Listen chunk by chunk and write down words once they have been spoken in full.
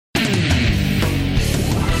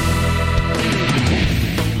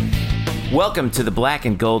Welcome to the Black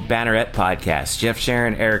and Gold Banneret Podcast. Jeff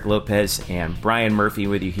Sharon, Eric Lopez, and Brian Murphy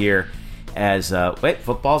with you here as,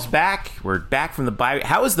 football's back. We're back from the bye week.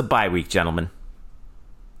 How was the bye week, gentlemen?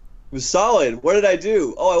 It was solid. What did I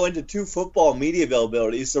do? Oh, I went to 2 football media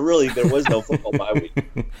availabilities, so really there was no football bye week.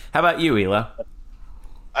 How about you, Elo?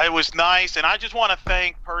 It was nice, and I just want to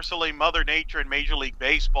thank personally Mother Nature and Major League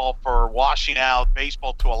Baseball for washing out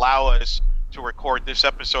baseball to allow us to record this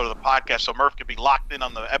episode of the podcast so Murph could be locked in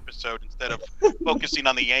on the episode instead of focusing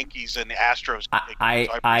on the Yankees and the Astros. I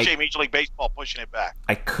appreciate Major League Baseball pushing it back.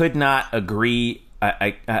 I could not agree.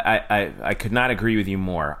 I could not agree with you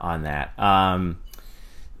more on that.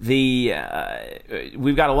 We've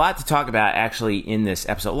got a lot to talk about actually in this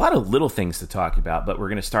episode. A lot of little things to talk about, but we're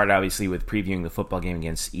going to start obviously with previewing the football game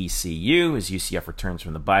against ECU as UCF returns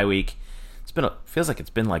from the bye week. Feels like it's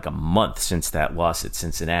been like a month since that loss at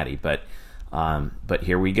Cincinnati, but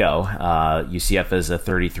here we go. UCF is a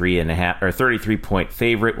 33.5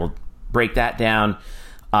 favorite. We'll break that down.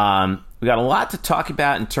 We got a lot to talk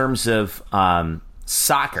about in terms of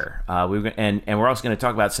soccer. And we're also going to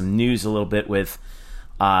talk about some news a little bit with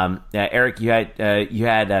Eric. You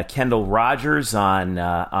had Kendall Rogers on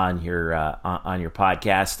your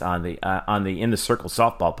podcast on the In the Circle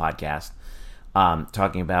softball podcast.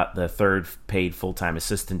 Talking about the third paid full-time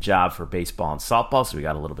assistant job for baseball and softball, so we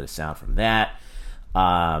got a little bit of sound from that.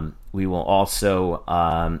 We will also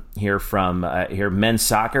hear men's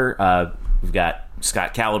soccer. We've got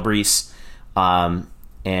Scott Calabrese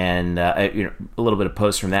and a little bit of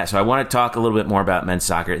post from that. So I want to talk a little bit more about men's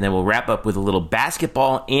soccer, and then we'll wrap up with a little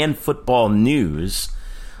basketball and football news.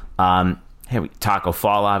 Taco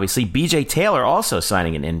Fall, obviously. BJ Taylor also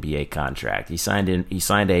signing an NBA contract. He signed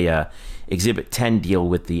a Exhibit 10 deal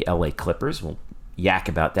with the LA Clippers. We'll yak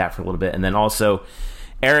about that for a little bit. And then also,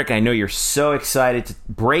 Eric, I know you're so excited to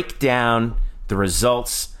break down the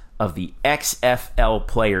results of the XFL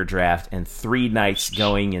player draft and 3 nights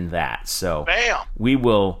going in that. So Bam. we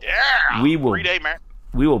will 3-day, man.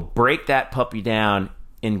 We will break that puppy down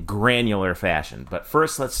in granular fashion. But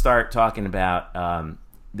first, let's start talking about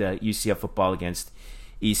the UCF football against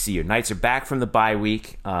ECU. Knights are back from the bye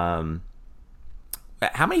week.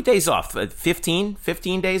 How many days off? 15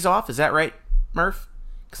 days off? Is that right, Murph?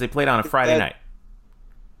 Because they played on a Friday night.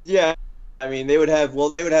 Yeah. I mean, they would have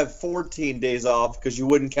 14 days off because you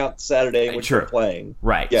wouldn't count Saturday when you're playing.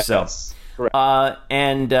 Right. Yes, so, correct.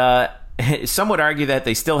 Some would argue that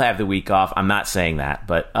they still have the week off. I'm not saying that,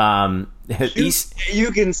 but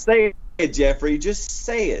you can say it, Jeffrey. Just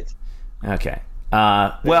say it. Okay.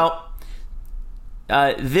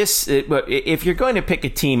 If you're going to pick a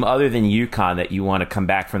team other than UConn that you want to come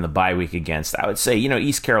back from the bye week against, I would say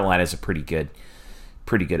East Carolina is a pretty good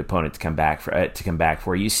opponent to come back for.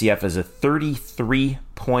 UCF is a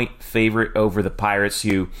 33-point favorite over the Pirates,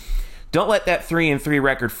 who don't let that 3-3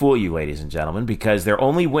 record fool you, ladies and gentlemen, because their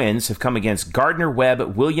only wins have come against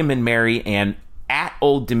Gardner-Webb, William and Mary, and at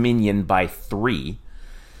Old Dominion by 3.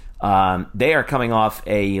 They are coming off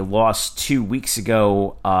a loss 2 weeks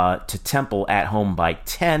ago to Temple at home by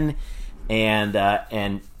 10,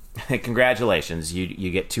 and congratulations,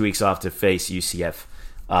 you get 2 weeks off to face UCF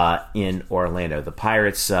in Orlando. The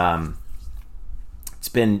Pirates, it's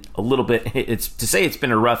been a little bit. To say it's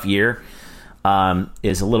been a rough year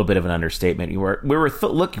is a little bit of an understatement. We were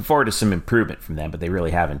looking forward to some improvement from them, but they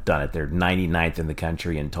really haven't done it. They're 99th in the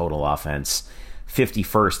country in total offense,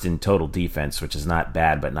 51st in total defense, which is not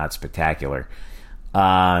bad, but not spectacular.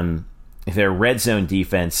 Their red zone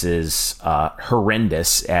defense is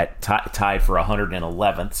horrendous at tied for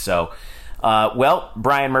 111th. So,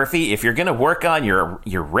 Brian Murphy, if you're going to work on your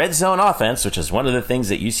red zone offense, which is one of the things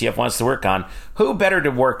that UCF wants to work on, who better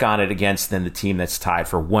to work on it against than the team that's tied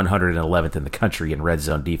for 111th in the country in red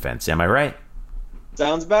zone defense? Am I right?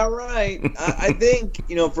 Sounds about right. I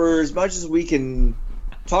think, for as much as we can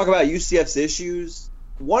talk about UCF's issues,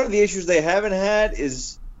 one of the issues they haven't had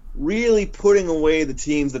is really putting away the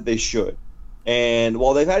teams that they should. And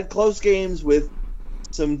while they've had close games with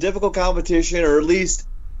some difficult competition, or at least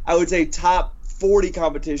I would say top 40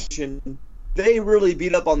 competition, they really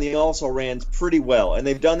beat up on the also-rans pretty well. And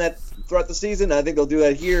they've done that throughout the season. I think they'll do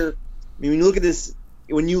that here. I mean,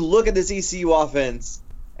 when you look at this ECU offense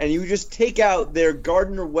and you just take out their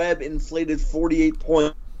Gardner-Webb inflated 48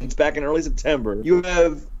 points back in early September, you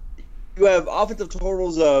have offensive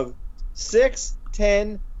totals of 6,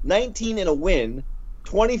 10, 19 and a win,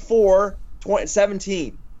 24,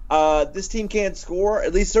 17. This team can't score,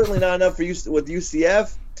 at least certainly not enough with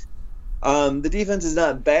UCF. The defense is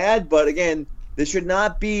not bad, but again, this should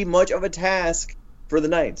not be much of a task for the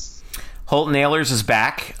Knights. Holton Ahlers is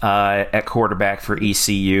back at quarterback for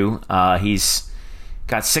ECU.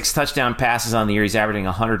 Got 6 touchdown passes on the year. He's averaging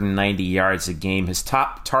 190 yards a game. His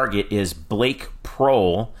top target is Blake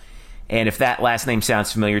Prohl. And if that last name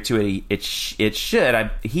sounds familiar to it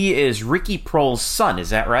should. He is Ricky Prohl's son. Is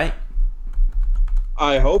that right?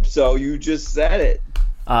 I hope so. You just said it.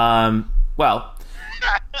 Well.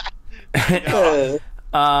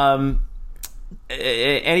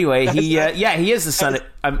 Anyway, he is the son.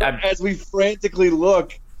 As we frantically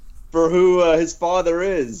look for who his father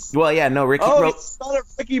is. Well, yeah, no, Ricky. He's the son of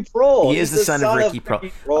Ricky Prohl. He is the son of Ricky Prohl.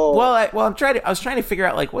 Well, I was trying to figure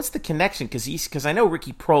out like what's the connection because I know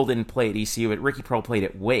Ricky Prohl didn't play at ECU, but Ricky Prohl played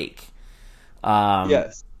at Wake.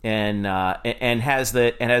 Yes. And has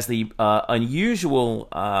the unusual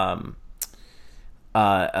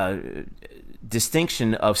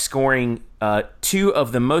distinction of scoring 2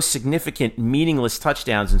 of the most significant meaningless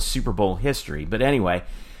touchdowns in Super Bowl history. But anyway,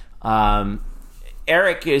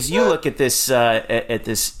 Eric, as you look at this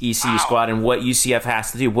ECU squad and what UCF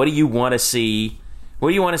has to do, what do you want to see? What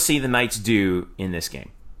do you want to see the Knights do in this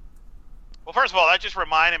game? Well, first of all, that just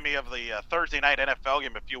reminded me of the Thursday night NFL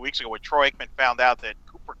game a few weeks ago when Troy Aikman found out that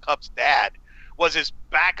Cooper Kupp's dad was his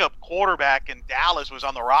backup quarterback in Dallas, was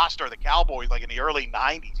on the roster of the Cowboys like in the early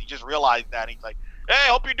 90s. He just realized that. And he's like, hey,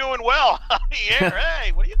 hope you're doing well. Yeah,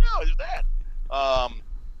 hey, what do you know? Is that?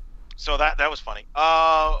 So that was funny.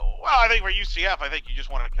 Well, I think for UCF, I think you just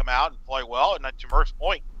want to come out and play well. And to Murph's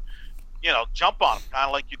point, jump on them, kind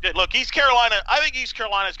of like you did. Look, East Carolina, I think East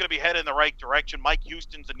Carolina is going to be headed in the right direction. Mike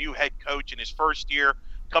Houston's a new head coach in his first year,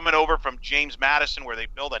 coming over from James Madison, where they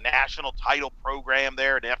built a national title program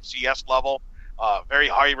there at FCS level. Very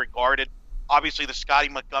highly regarded. Obviously, the Scotty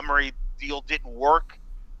Montgomery deal didn't work.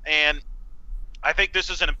 And I think this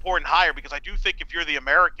is an important hire because I do think if you're the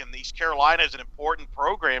American, East Carolina is an important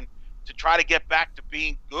program to try to get back to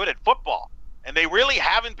being good at football. And they really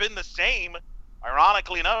haven't been the same,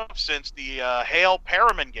 ironically enough, since the Hale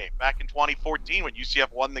Perriman game back in 2014 when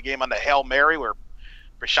UCF won the game on the Hail Mary where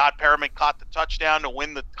Rashad Perriman caught the touchdown to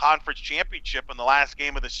win the conference championship in the last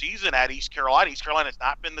game of the season at East Carolina. East Carolina has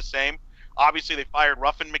not been the same. Obviously, they fired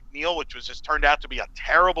Ruffin McNeil, which just turned out to be a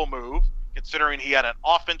terrible move, considering he had an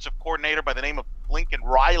offensive coordinator by the name of Lincoln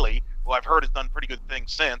Riley, who I've heard has done pretty good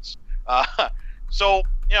things since. So,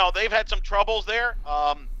 they've had some troubles there.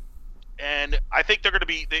 And I think they're going to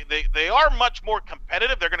be they are much more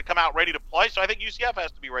competitive. They're going to come out ready to play. So I think UCF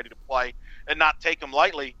has to be ready to play and not take them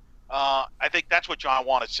lightly. I think that's what John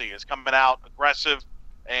want to see is coming out aggressive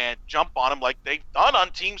and jump on them like they've done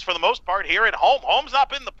on teams for the most part here at home. Home's not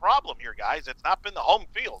been the problem here, guys. It's not been the home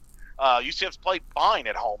field. UCF's played fine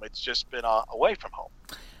at home. It's just been away from home.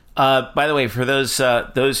 By the way, for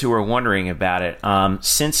those who are wondering about it,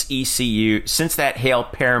 since that Hale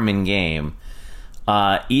Perriman game,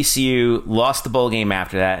 ECU lost the bowl game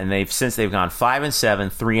after that, and they've gone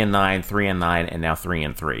 5-7, 3-9, 3-9, and now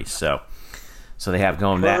 3-3. So they have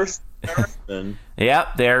going back.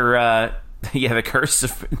 Yeah, they're the curse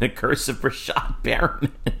of Rashad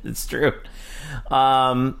Perriman. It's true.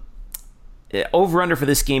 Over under for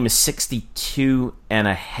this game is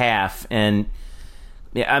 62.5, and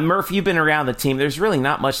yeah, Murph, you've been around the team. There's really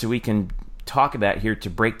not much that we can talk about here to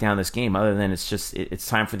break down this game, other than it's just it's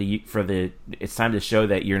time it's time to show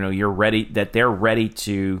that you're ready, that they're ready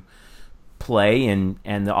to play, and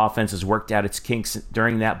the offense has worked out its kinks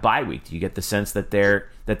during that bye week. Do you get the sense that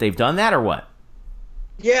they've done that, or what?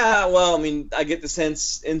 Yeah, well, I mean, I get the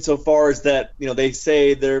sense insofar as that they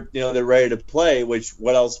say they're ready to play. Which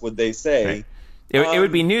what else would they say? Right. It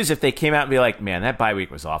would be news if they came out and be like, man, that bye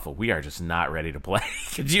week was awful. We are just not ready to play.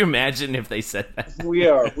 Could you imagine if they said that? We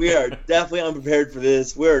are definitely unprepared for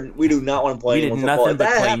this. We do not want to play. We did nothing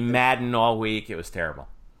but play Madden all week. It was terrible.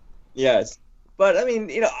 Yes, but I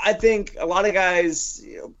mean, I think a lot of guys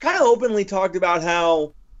kind of openly talked about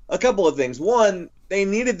how a couple of things. One, they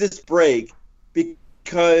needed this break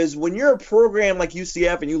because when you're a program like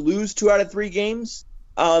UCF and you lose 2 out of 3 games,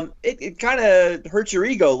 it kind of hurts your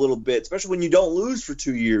ego a little bit, especially when you don't lose for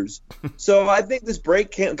 2 years. So I think this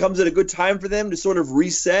break comes at a good time for them to sort of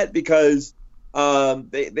reset because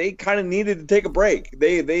they kind of needed to take a break.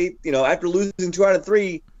 They after losing 2 out of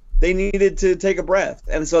 3, they needed to take a breath,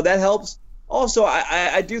 and so that helps. Also,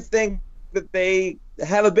 I do think that they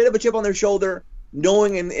have a bit of a chip on their shoulder,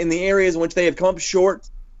 knowing in the areas in which they have come up short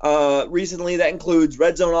recently. That includes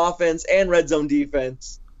red zone offense and red zone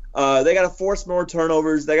defense. They got to force more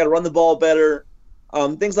turnovers. They got to run the ball better.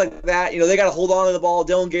 Things like that. They got to hold on to the ball.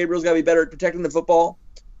 Dylan Gabriel's got to be better at protecting the football.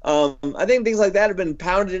 I think things like that have been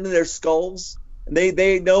pounded into their skulls. And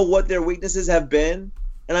they know what their weaknesses have been.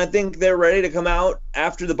 And I think they're ready to come out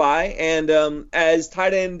after the bye. And as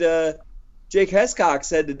tight end Jake Hescock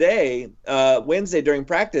said today, Wednesday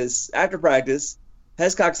after practice,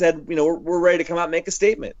 Hescock said, we're ready to come out and make a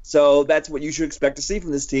statement. So that's what you should expect to see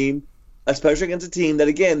from this team, especially against a team that,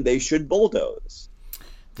 again, they should bulldoze.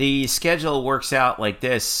 The schedule works out like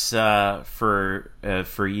this for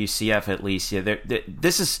UCF at least. Yeah,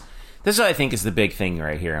 this is what I think is the big thing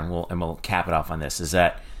right here, and we'll cap it off on this. Is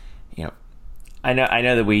that I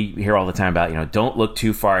know that we hear all the time about don't look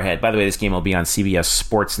too far ahead. By the way, this game will be on CBS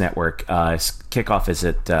Sports Network. Kickoff is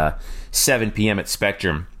at 7 p.m. at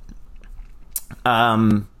Spectrum.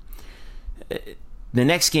 The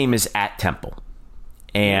next game is at Temple,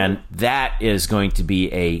 and that is going to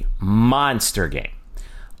be a monster game.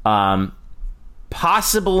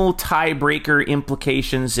 Possible tiebreaker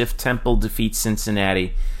implications if Temple defeats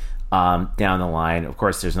Cincinnati down the line. Of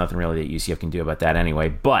course, there's nothing really that UCF can do about that anyway.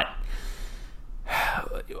 But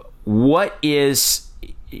what is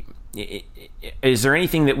there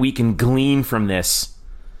anything that we can glean from this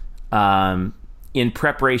in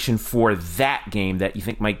preparation for that game that you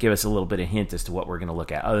think might give us a little bit of hint as to what we're going to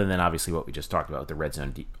look at, other than obviously what we just talked about with the red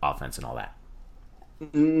zone offense and all that?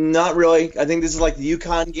 Not really. I think this is like the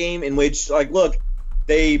UConn game in which, look,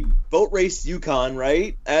 they boat raced UConn,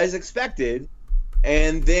 right, as expected,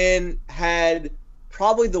 and then had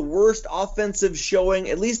probably the worst offensive showing,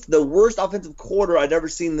 at least the worst offensive quarter I'd ever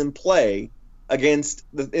seen them play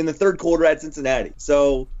in the third quarter at Cincinnati.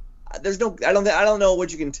 So I don't know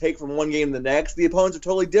what you can take from one game to the next. The opponents are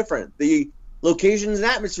totally different. The locations and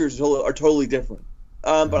atmospheres are totally different.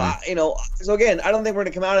 But so again, I don't think we're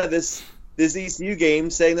going to come out of this ECU game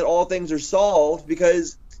saying that all things are solved,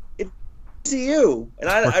 because it's ECU, and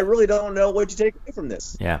I really don't know what you take away from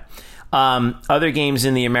this. Yeah. Other games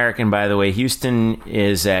in the American, by the way, Houston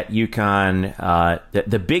is at UConn.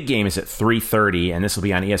 The big game is at 3:30, and this will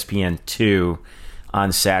be on ESPN2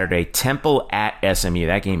 on Saturday. Temple at SMU.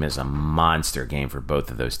 That game is a monster game for both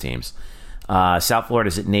of those teams. South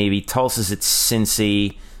Florida's at Navy. Tulsa's at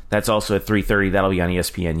Cincy. That's also at 3:30. That'll be on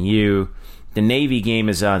ESPNU. The Navy game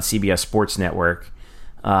is on CBS Sports Network.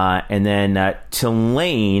 And then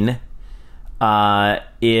Tulane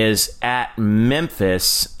is at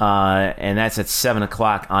Memphis, and that's at 7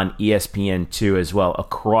 o'clock on ESPN2 as well,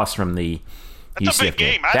 across from the That's UCF a big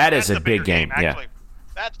game. That is a big game. Actually. Yeah.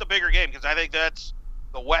 That's the bigger game, because I think that's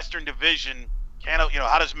the Western Division.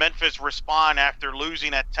 How does Memphis respond after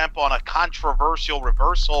losing at Temple on a controversial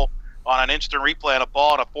reversal on an instant replay on a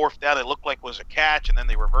ball on a fourth down that looked like was a catch, and then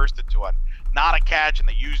they reversed it to not a catch, and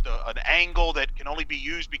they used an angle that can only be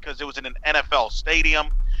used because it was in an NFL stadium.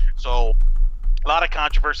 So a lot of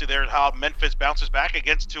controversy there. How Memphis bounces back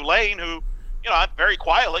against Tulane, who, very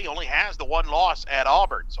quietly only has the one loss at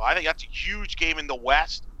Auburn. So I think that's a huge game in the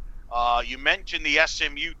West. You mentioned the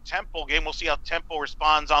SMU Temple game. We'll see how Temple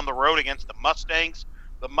responds on the road against the Mustangs.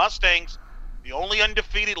 The Mustangs, the only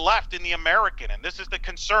undefeated left in the American, and this is the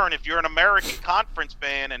concern if you're an American Conference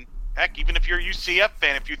fan, and heck, even if you're a UCF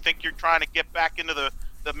fan, if you think you're trying to get back into the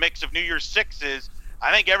mix of New Year's Sixes,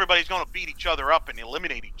 I think everybody's going to beat each other up and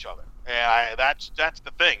eliminate each other. And that's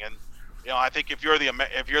the thing. And I think if you're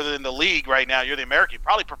in the league right now, you're the American, you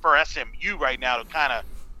probably prefer SMU right now to kind of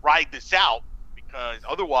ride this out, because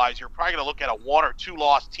otherwise you're probably going to look at a 1 or 2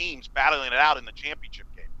 loss teams battling it out in the championship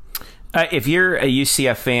game. If you're a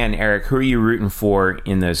UCF fan, Eric, who are you rooting for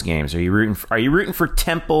in those games? Are you rooting for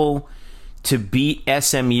Temple to beat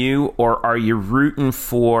SMU, or are you rooting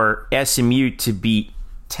for SMU to beat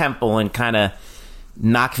Temple and kind of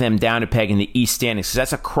knock them down a peg in the East standings? Because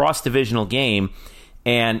that's a cross-divisional game.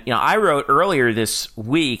 And I wrote earlier this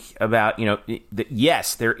week about that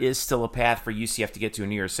yes, there is still a path for UCF to get to a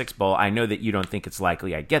New Year's Six bowl. I know that you don't think it's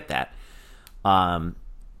likely. I get that,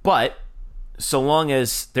 but so long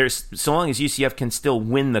as UCF can still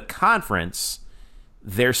win the conference,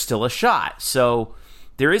 there's still a shot. So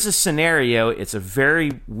there is a scenario. It's a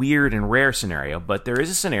very weird and rare scenario, but there is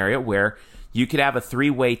a scenario where you could have a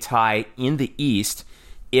 3-way tie in the East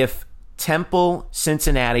if Temple,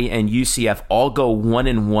 Cincinnati, and UCF all go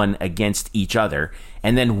 1-1 against each other,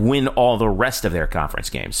 and then win all the rest of their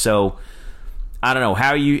conference games. So I don't know,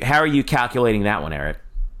 how are you calculating that one, Eric?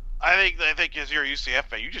 I think as you're a UCF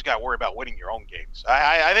fan, you just got to worry about winning your own games.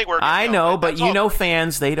 I think we're. I know, but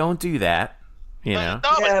fans, they don't do that. Jeff,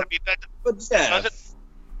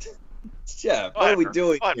 what are we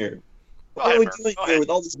doing here? What are we doing here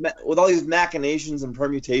with all these machinations and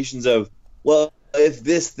permutations of, well, if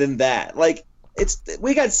this then that?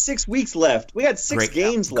 We got 6 weeks left. We got six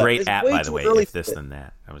games left. Great app, by the way. If this then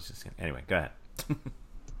that. I was just anyway. Go ahead.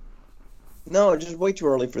 No, just way too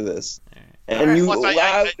early for this. And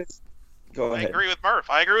go ahead. I agree with Murph,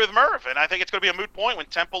 and I think it's going to be a moot point when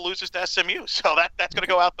Temple loses to SMU. So that's going to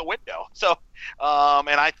go out the window. So,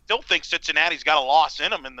 and I still think Cincinnati's got a loss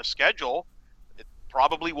in them in the schedule.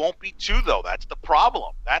 probably won't be 2, though. That's the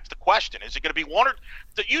problem. That's the question. Is it going to be 1 or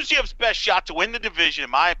the UCF's best shot to win the division, in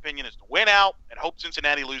my opinion, is to win out and hope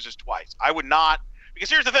Cincinnati loses twice. I would not, because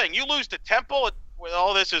here's the thing: you lose to Temple,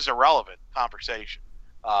 all this is irrelevant conversation.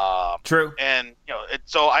 True. And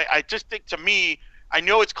so I just think, to me, I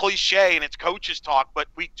know it's cliche and it's coaches talk, but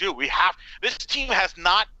we have this team has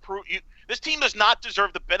not proved. This team does not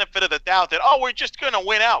deserve the benefit of the doubt that, we're just going to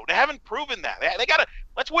win out. They haven't proven that. They got to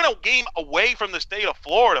let's win a game away from the state of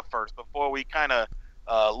Florida first before we kind of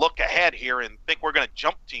look ahead here and think we're going to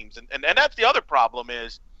jump teams. And that's the other problem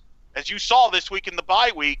is, as you saw this week in the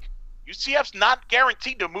bye week, UCF's not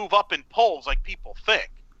guaranteed to move up in polls like people think.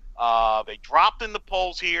 They dropped in the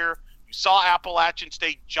polls here. You saw Appalachian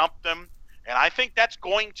State jump them. And I think that's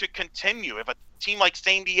going to continue. If a team like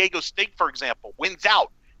San Diego State, for example, wins out,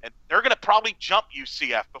 and they're going to probably jump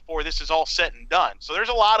UCF before this is all said and done. So there's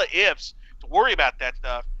a lot of ifs to worry about that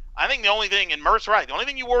stuff. I think the only thing, and Murph's right, the only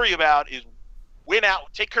thing you worry about is win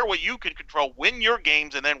out, take care of what you can control, win your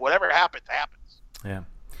games, and then whatever happens, happens. Yeah.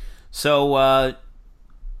 So,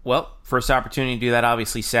 first opportunity to do that,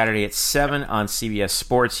 obviously, Saturday at 7 on CBS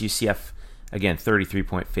Sports. UCF, again,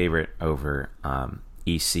 33-point favorite over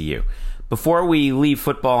ECU. Before we leave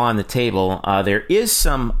football on the table, there is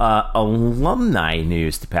some alumni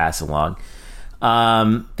news to pass along.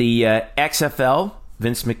 The XFL,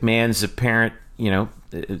 Vince McMahon's apparent,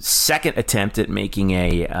 second attempt at making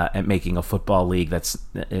a football league that's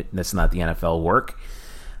not the NFL work,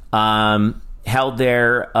 held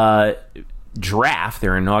their draft,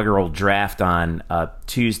 their inaugural draft on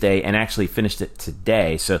Tuesday, and actually finished it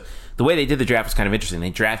today. So the way they did the draft was kind of interesting.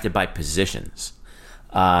 They drafted by positions.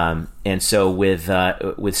 And so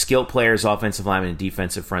with skilled players, offensive linemen, and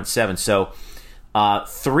defensive front seven. So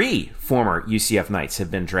 3 former UCF Knights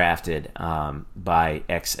have been drafted by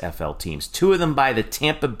XFL teams. 2 of them by the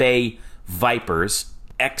Tampa Bay Vipers.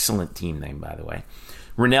 Excellent team name, by the way.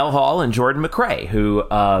 Rennell Hall and Jordan McRae, who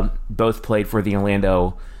both played for the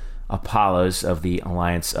Orlando Apollos of the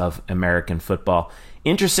Alliance of American Football.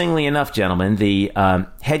 Interestingly enough, gentlemen, the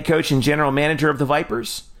head coach and general manager of the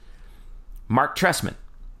Vipers, Mark Trestman,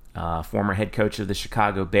 former head coach of the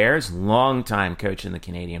Chicago Bears, longtime coach in the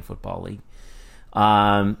Canadian Football League.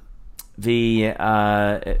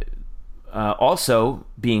 Also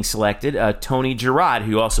being selected, Tony Gerard,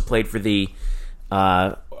 who also played for the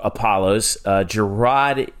Apollos.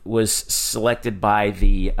 Gerard was selected by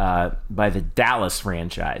the Dallas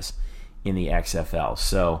franchise in the XFL.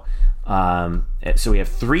 So we have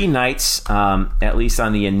 3 Knights, at least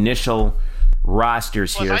on the initial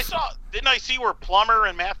rosters here. Didn't I see where Plummer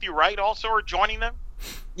and Matthew Wright also are joining them?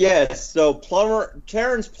 Yes, so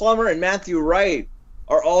Terrence Plummer and Matthew Wright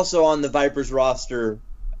are also on the Vipers roster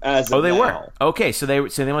as of they now. were. Okay, so they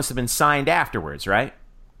must have been signed afterwards, right?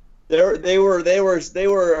 They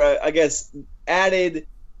were I guess added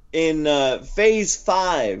in phase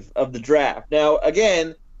 5 of the draft. Now,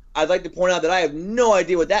 again, I'd like to point out that I have no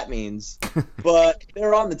idea what that means, but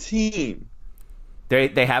they're on the team.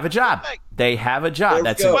 They have a job. They have a job.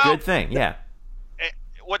 That's a good thing. Yeah.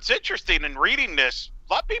 What's interesting in reading this,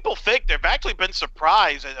 a lot of people think they've actually been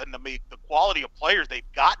surprised at the quality of players they've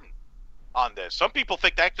gotten on this. Some people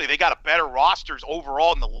think actually they got a better rosters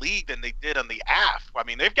overall in the league than they did on the AF. I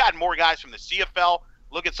mean, they've gotten more guys from the CFL.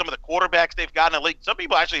 Look at some of the quarterbacks they've gotten in the league. Some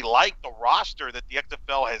people actually like the roster that the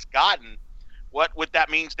XFL has gotten. What that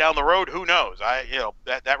means down the road, who knows?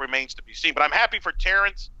 That remains to be seen. But I'm happy for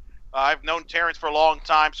Terrence. I've known Terrence for a long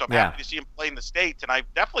time, so I'm happy to see him play in the States. And I've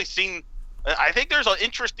definitely seen – I think there's an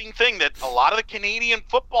interesting thing that a lot of the Canadian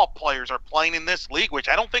football players are playing in this league, which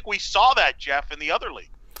I don't think we saw that, Jeff, in the other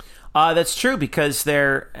league. That's true because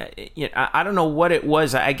they're I don't know what it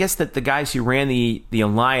was. I guess that the guys who ran the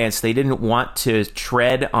Alliance, they didn't want to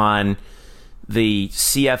tread on the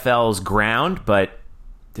CFL's ground, but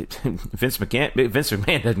Vince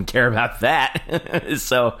McMahon doesn't care about that.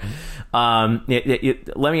 So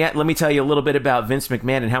let me tell you a little bit about Vince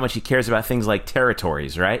McMahon and how much he cares about things like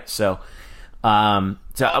territories, right? So I'm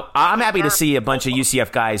happy to see a bunch of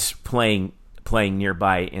UCF guys playing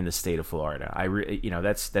nearby in the state of Florida.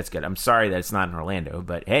 That's good. I'm sorry that it's not in Orlando,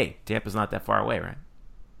 but hey, Tampa's not that far away, right?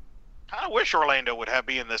 Kind of wish Orlando would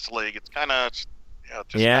be in this league. It's kind of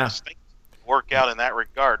kind of stinks to work out in that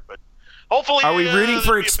regard, but hopefully. Are we rooting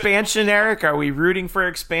for expansion, Eric? Are we rooting for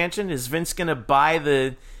expansion? Is Vince going to buy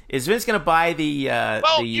the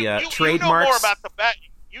trademarks?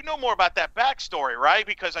 You know more about that backstory, right?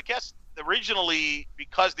 Because I guess originally,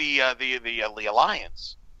 because the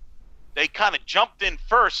Alliance, they kind of jumped in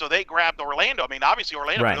first, so they grabbed Orlando. I mean, obviously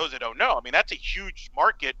Orlando, for those that don't know, I mean, that's a huge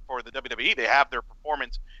market for the WWE. They have their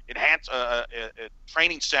performance enhance a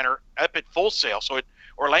training center up at Full Sail. So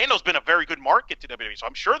Orlando's been a very good market to WWE. So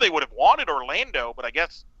I'm sure they would have wanted Orlando, but I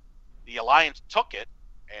guess the Alliance took it.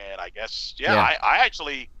 And I guess, I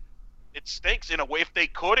actually, it stinks in a way. If they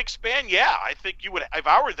could expand, I think you would. If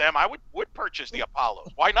I were them, I would purchase the Apollos.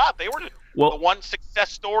 Why not? They were the one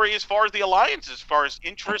success story as far as the Alliance, as far as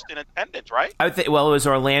interest and attendance, right? I would think. Well, it was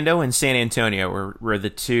Orlando and San Antonio were the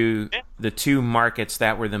two markets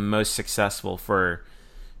that were the most successful for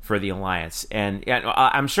the Alliance, and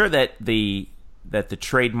I'm sure that the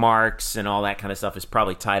trademarks and all that kind of stuff is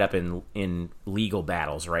probably tied up in legal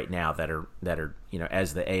battles right now that are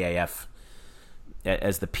as the AAF.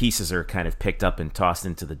 As the pieces are kind of picked up and tossed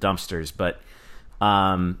into the dumpsters. But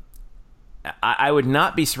I would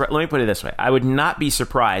not be let me put it this way. I would not be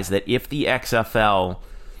surprised that if the XFL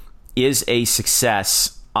is a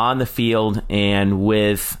success on the field and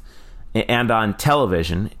on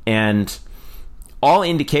television, and all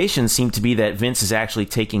indications seem to be that Vince is actually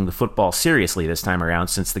taking the football seriously this time around,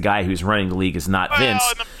 since the guy who's running the league is not Vince,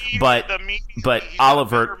 but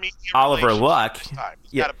Oliver Luck.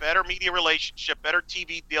 He's got a better media relationship, better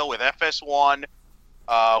TV deal with FS1,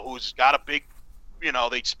 who's got a big,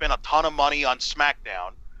 they spent a ton of money on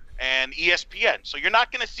SmackDown, and ESPN. So you're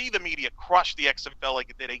not going to see the media crush the XFL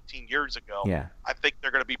like it did 18 years ago. Yeah. I think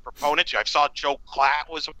they're going to be proponents. I saw Joe Klatt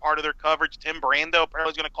was a part of their coverage. Tim Brando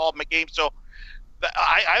apparently is going to call them a game. So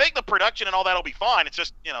I think the production and all that will be fine. It's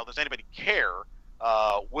just, does anybody care?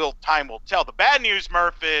 Time will tell. The bad news,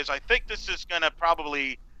 Murph, is I think this is going to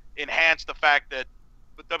probably enhance the fact that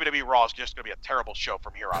WWE Raw is just going to be a terrible show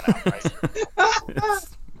from here on out, right?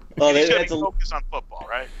 Well, it's going to focus on football,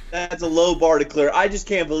 right? That's a low bar to clear. I just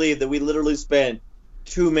can't believe that we literally spent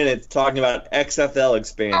 2 minutes talking about XFL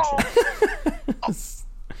expansion.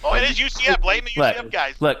 Oh, it is UCF. Blame the UCF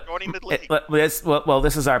guys. Look, joining the league.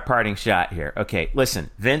 This is our parting shot here. Okay,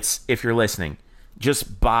 listen, Vince, if you're listening,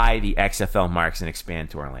 just buy the XFL marks and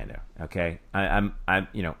expand to Orlando. Okay,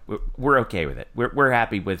 we're okay with it. We're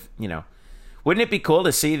happy with Wouldn't it be cool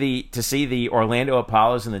to see the Orlando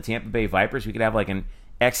Apollos and the Tampa Bay Vipers? We could have like an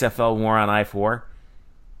XFL war on I-4.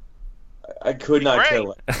 I could not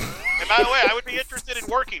kill it. And by the way, I would be interested in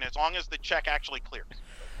working as long as the check actually clears.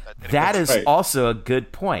 That is also a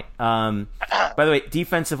good point. By the way,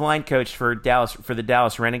 defensive line coach for the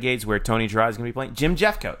Dallas Renegades, where Tony Gerard is going to be playing, Jim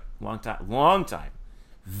Jeffcoat, long time,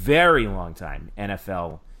 very long time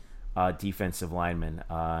NFL defensive lineman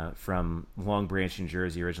from Long Branch, New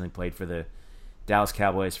Jersey. Originally played for the Dallas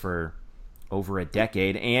Cowboys for over a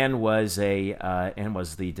decade, and was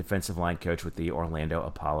the defensive line coach with the Orlando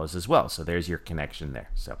Apollos as well. So there's your connection there.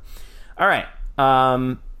 So, all right.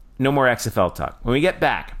 No more XFL talk. When we get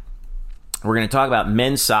back, we're going to talk about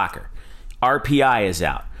men's soccer. RPI is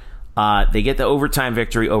out. They get the overtime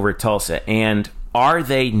victory over Tulsa. And are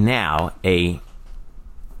they now a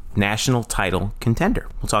national title contender?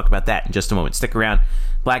 We'll talk about that in just a moment. Stick around.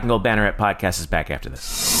 Black and Gold Banneret podcast is back after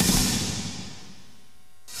this.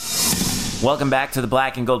 Welcome back to the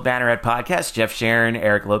Black and Gold Banneret podcast. Jeff Sharon,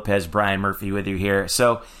 Eric Lopez, Brian Murphy with you here.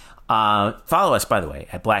 So, follow us, by the way,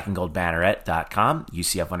 at blackandgoldbanneret.com,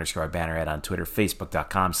 UCF_Banneret on Twitter,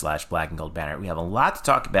 Facebook.com/blackandgoldbanneret. We have a lot to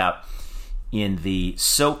talk about in the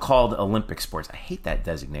so-called Olympic sports. I hate that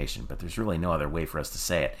designation, but there's really no other way for us to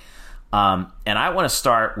say it. And I want to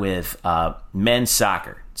start with men's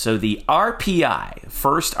soccer. So the RPI,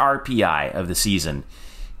 first RPI of the season,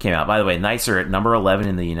 came out. By the way, Knights are at number 11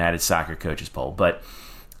 in the United Soccer Coaches Poll, but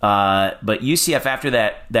UCF, after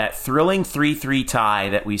that thrilling 3-3 tie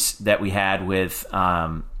that we had with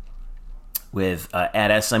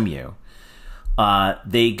at SMU,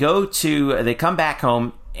 they come back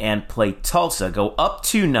home and play Tulsa, go up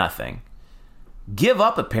 2-0, give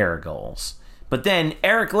up a pair of goals, but then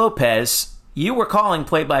Eric Lopez, you were calling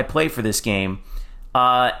play-by-play for this game,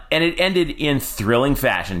 and it ended in thrilling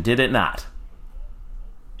fashion, did it not?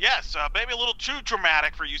 Yes, maybe a little too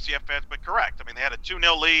dramatic for UCF fans, but correct. I mean, they had a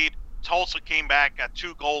 2-0 lead. Tulsa came back, got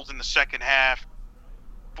 2 goals in the second half,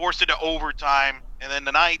 forced it to overtime, and then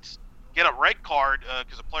the Knights get a red card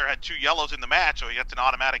because the player had 2 yellows in the match, so he gets an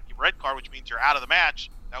automatic red card, which means you're out of the match.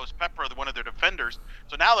 That was Pepper, one of their defenders.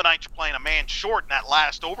 So now the Knights are playing a man short in that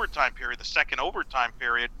last overtime period, the second overtime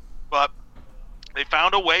period, but they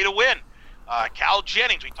found a way to win. Cal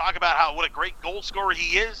Jennings, we talk about what a great goal scorer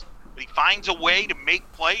he is, but he finds a way to make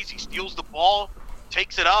plays. He steals the ball,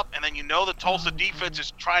 takes it up, and then the Tulsa defense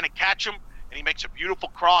is trying to catch him, and he makes a beautiful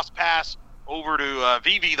cross pass over to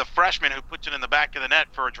Vivi, the freshman, who puts it in the back of the net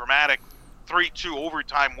for a dramatic 3-2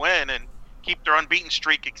 overtime win and keep their unbeaten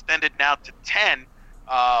streak extended now to 10.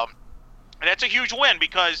 And that's a huge win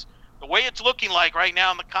because the way it's looking like right now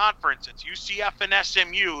in the conference, it's UCF and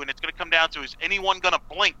SMU, and it's going to come down to, is anyone going to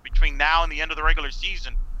blink between now and the end of the regular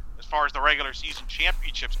season as far as the regular season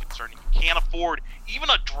championship's concerned? You can't afford, even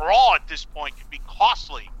a draw at this point could be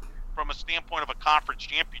costly from a standpoint of a conference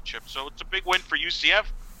championship. So it's a big win for UCF.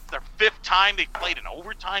 It's their 5th time they've played an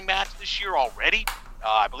overtime match this year already.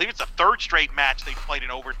 I believe it's the 3rd straight match they've played in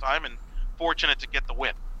overtime, and fortunate to get the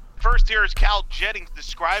win. First, here is Cal Jennings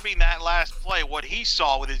describing that last play, what he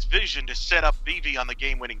saw with his vision to set up BV on the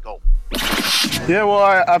game-winning goal. Yeah, well,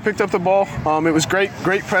 I picked up the ball. It was great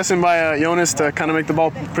pressing by Jonas to kind of make the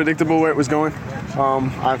ball predictable where it was going.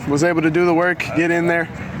 I was able to do the work, get in there,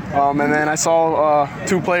 and then I saw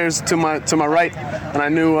 2 players to my right, and I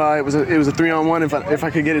knew it was a 3-on-1. If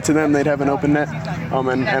I could get it to them, they'd have an open net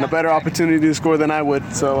and a better opportunity to score than I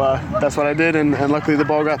would. So that's what I did, and luckily the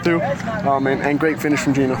ball got through, and great finish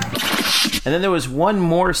from Gino. And then there was one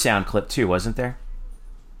more sound clip too, wasn't there?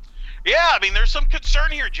 Yeah, I mean, there's some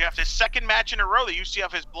concern here, Jeff. This second match in a row, the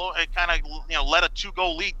UCF has let a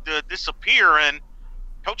 2-goal lead disappear, and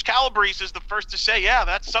Coach Calabrese is the first to say, yeah,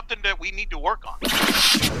 that's something that we need to work on.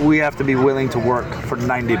 We have to be willing to work for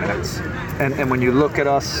 90 minutes. And when you look at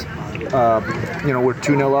us, we're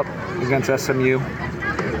 2-0 up against SMU.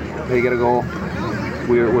 They get a goal.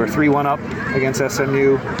 We're 3-1 up against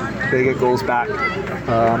SMU. They get goals back.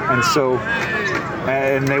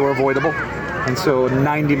 And they were avoidable. And so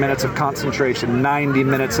 90 minutes of concentration, 90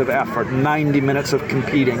 minutes of effort, 90 minutes of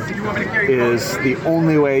competing is the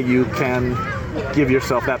only way you can give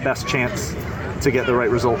yourself that best chance to get the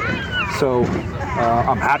right result. So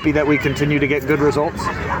I'm happy that we continue to get good results,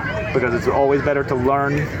 because it's always better to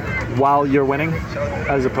learn while you're winning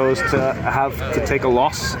as opposed to have to take a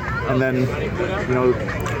loss and then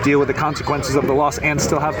deal with the consequences of the loss and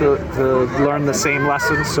still have to learn the same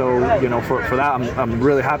lessons. So for that I'm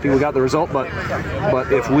really happy we got the result, but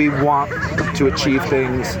if we want to achieve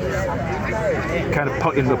things kind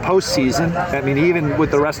of in the postseason, I mean, even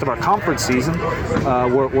with the rest of our conference season,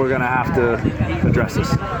 we're going to have to address this.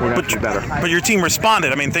 We're going to be better. But your team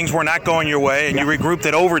responded. I mean, things were not going your way, and you regrouped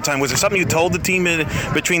at overtime. Was there something you told the team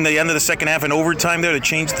between the end of the second half and overtime there to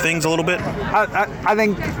change things a little bit? I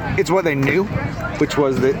think it's what they knew, which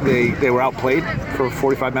was that they were outplayed for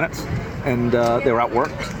 45 minutes, and they were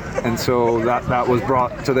outworked. And so that was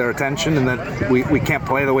brought to their attention, and that we can't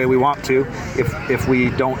play the way we want to if we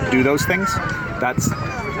don't do those things. That's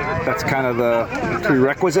kind of the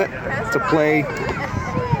prerequisite to play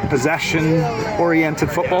possession-oriented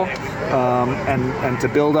football, and to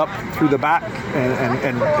build up through the back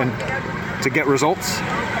and to get results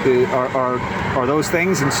are those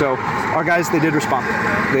things. And so our guys, they did respond.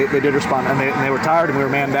 They did respond, and they were tired, and we were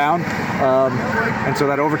man down. And so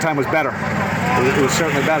that overtime was better. It was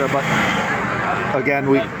certainly better, but again,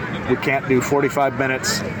 we can't do 45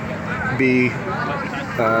 minutes, be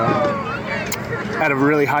at a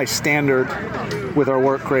really high standard with our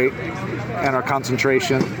work rate and our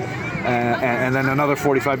concentration, and then another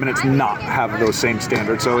 45 minutes not have those same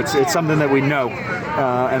standards. So it's something that we know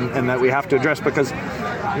and that we have to address, because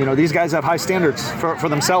these guys have high standards for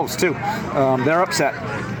themselves too. They're upset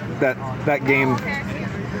that game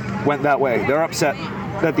went that way. They're upset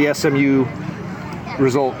that the SMU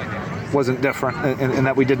result wasn't different, and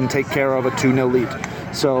that we didn't take care of a 2-0 lead.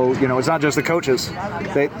 So it's not just the coaches;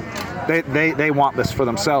 they want this for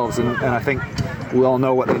themselves, and I think we all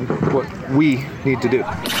know what we need to do.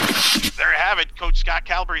 There you have it. Coach Scott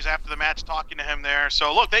Calabrese after the match talking to him there.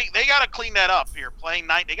 So look, they got to clean that up here.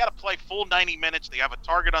 They got to play full 90 minutes. They have a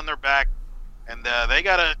target on their back, and they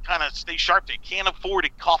got to kind of stay sharp. They can't afford to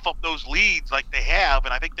cough up those leads like they have,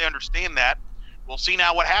 and I think they understand that. We'll see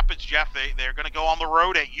now what happens, Jeff. They're going to go on the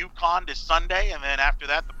road at UConn this Sunday, and then after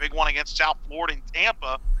that, the big one against South Florida in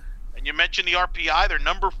Tampa. And you mentioned the RPI. They're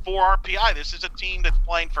number 4 RPI. This is a team that's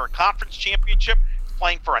playing for a conference championship,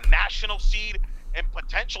 playing for a national seed, and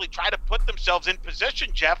potentially try to put themselves in position,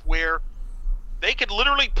 Jeff, where they could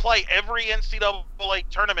literally play every NCAA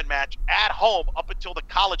tournament match at home up until the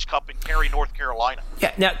College Cup in Cary, North Carolina.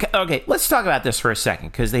 Yeah. Now, okay, let's talk about this for a second,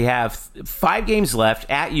 because they have 5 games left: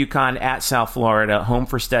 at UConn, at South Florida, home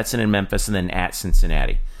for Stetson and Memphis, and then at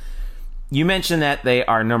Cincinnati. You mentioned that they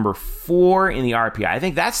are number 4 in the RPI. I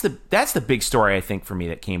think that's the big story, I think, for me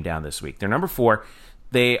that came down this week. They're number 4.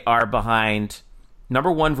 They are behind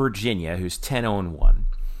number 1 Virginia, who's 10-1.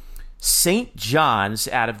 St. John's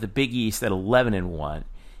out of the Big East at 11-1,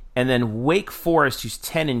 and then Wake Forest, who's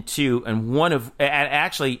 10-2, and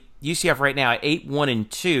actually UCF right now at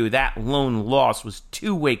 8-1-2. That lone loss was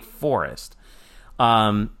to Wake Forest.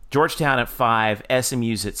 Georgetown at 5,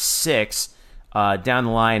 SMU's at 6. down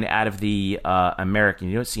the line out of the American.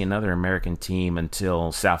 You don't see another American team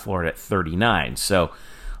until South Florida at 39. So,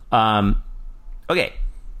 okay,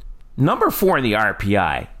 number 4 in the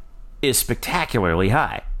RPI is spectacularly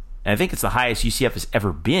high. And I think it's the highest UCF has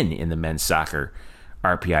ever been in the men's soccer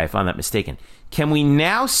RPI, if I'm not mistaken. Can we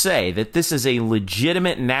now say that this is a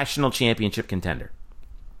legitimate national championship contender?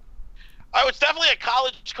 Oh, it's definitely a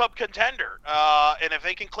College Cup contender. And if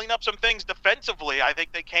they can clean up some things defensively, I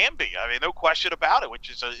think they can be. I mean, no question about it, which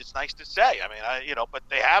is it's nice to say. I mean, but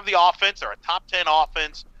they have the offense. They're a top 10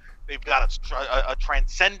 offense. They've got a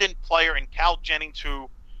transcendent player in Cal Jennings who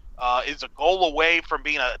is a goal away from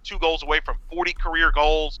being 2 goals away from 40 career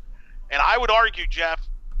goals. And I would argue, Jeff,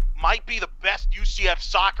 might be the best UCF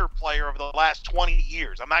soccer player of the last 20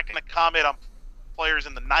 years. I'm not going to comment on players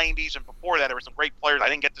in the 90s and before that. There were some great players. I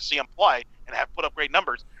didn't get to see them play and have put up great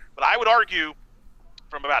numbers. But I would argue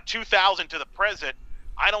from about 2000 to the present,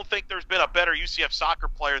 I don't think there's been a better UCF soccer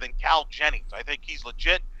player than Cal Jennings. I think he's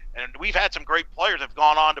legit. And we've had some great players that have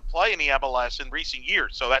gone on to play in the MLS in recent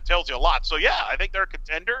years. So that tells you a lot. So, yeah, I think they're a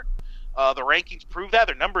contender. The rankings prove that.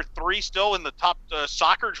 They're number 3 still in the top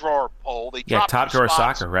soccer drawer poll. They top drawer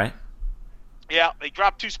soccer, right? Yeah, they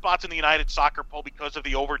dropped 2 spots in the United Soccer poll because of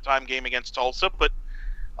the overtime game against Tulsa. But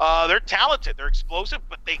they're talented. They're explosive.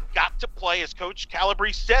 But they got to play, as Coach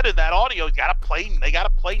Calabrese said in that audio, they got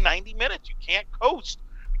to play 90 minutes. You can't coast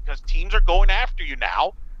because teams are going after you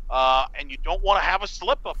now. And you don't want to have a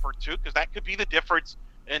slip-up or two because that could be the difference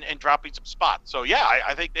in dropping some spots. So, yeah,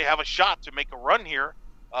 I think they have a shot to make a run here.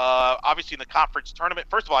 Obviously, in the conference tournament,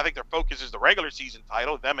 first of all, I think their focus is the regular season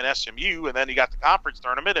title, them and SMU, and then you got the conference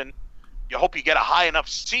tournament, and you hope you get a high enough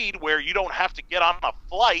seed where you don't have to get on a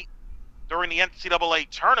flight during the NCAA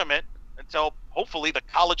tournament until hopefully the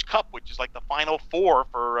College Cup, which is like the Final Four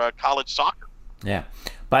for college soccer. Yeah.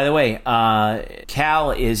 By the way,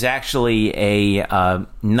 Cal is actually a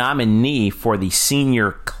nominee for the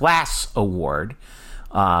Senior Class Award,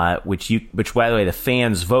 which by the way the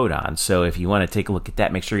fans vote on. So if you want to take a look at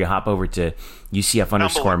that, make sure you hop over to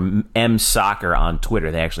UCF_M Soccer on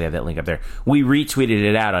Twitter. They actually have that link up there. We retweeted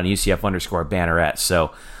it out on UCF_Banneret,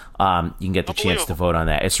 so you can get the chance to vote on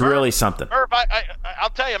that. It's Murph, really something. Murph, I'll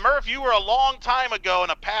tell you, Murph, you were a long time ago in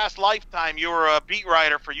a past lifetime. You were a beat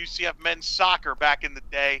writer for UCF men's soccer back in the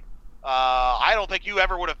day. I don't think you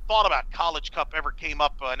ever would have thought about College Cup ever came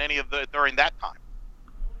up in any of during that time.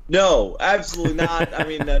 No, absolutely not. I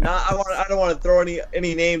mean, I don't want to throw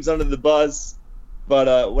any names under the bus,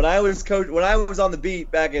 but when I was on the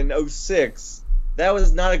beat back in 2006, that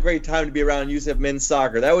was not a great time to be around UCF men's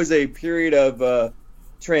soccer. That was a period of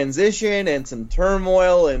transition and some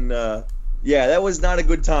turmoil, and that was not a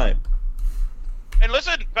good time. And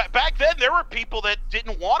listen, back then there were people that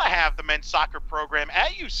didn't want to have the men's soccer program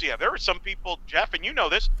at UCF. There were some people, Jeff, and you know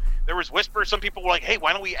this. There was whispers. Some people were like, "Hey,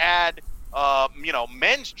 why don't we add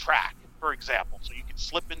men's track, for example, so you could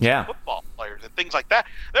slip in some football players and things like that."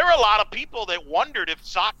 There were a lot of people that wondered if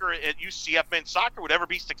soccer at UCF men's soccer would ever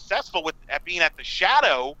be successful at being at the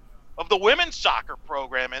shadow of the women's soccer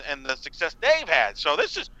program and the success they've had. So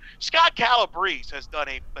Scott Calabrese has done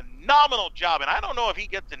a phenomenal job, and I don't know if he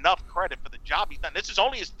gets enough credit for the job he's done. This is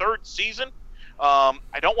only his 3rd season.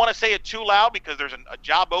 I don't want to say it too loud because there's a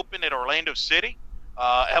job open at Orlando City,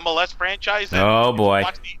 MLS franchise. Oh, boy.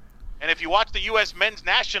 And if you watch the U.S. men's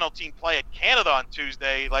national team play at Canada on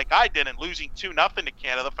Tuesday, like I did, and losing 2-0 to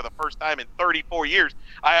Canada for the first time in 34 years,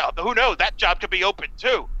 who knows? That job could be open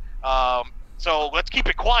too. So let's keep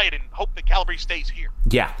it quiet and hope that Calabrese stays here.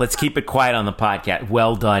 Yeah, let's keep it quiet on the podcast.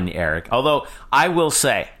 Well done, Eric. Although I will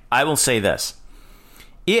say this.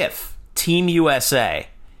 If Team USA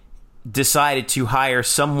decided to hire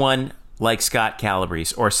someone like Scott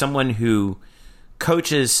Calabrese or someone who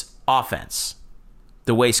coaches offense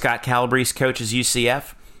the way Scott Calabrese coaches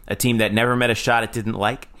UCF, a team that never met a shot it didn't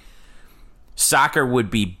like, soccer would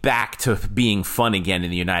be back to being fun again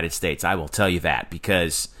in the United States. I will tell you that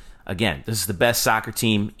because, again, this is the best soccer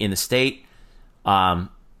team in the state,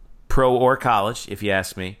 pro or college, if you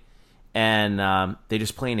ask me. And they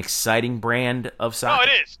just play an exciting brand of soccer.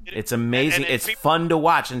 Oh, it is. It's amazing. It's fun to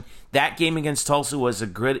watch. And that game against Tulsa was a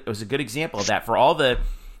good example of that.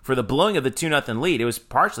 For the blowing of the 2-0 lead, it was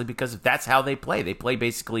partially because that's how they play. They play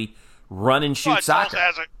basically run and shoot soccer.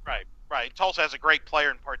 Right. Tulsa has a great player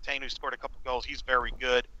in Partain who scored a couple goals. He's very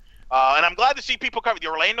good. And I'm glad to see people cover. The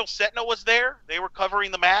Orlando Sentinel was there. They were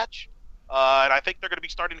covering the match. And I think they're going to be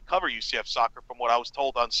starting to cover UCF soccer from what I was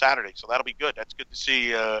told on Saturday. So that'll be good. That's good to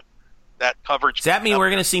see that coverage. Does that mean we're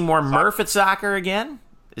going to see more Murph at soccer again?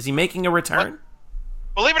 Is he making a return?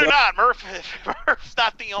 Believe it or not, Murph's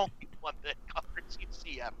not the only one that covers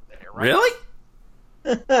UCF there. Right? Really?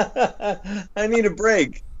 I need a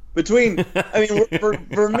break. For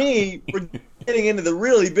me, we're getting into the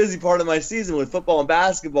really busy part of my season with football and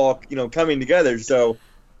basketball, coming together. So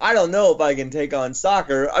I don't know if I can take on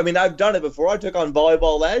soccer. I mean, I've done it before. I took on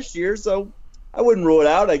volleyball last year, so I wouldn't rule it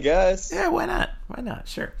out, I guess. Yeah, why not? Why not?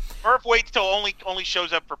 Sure. Murph waits till only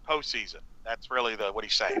shows up for postseason. That's really what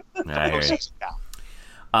he's saying. Postseason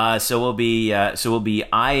now. So we'll be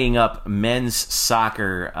eyeing up men's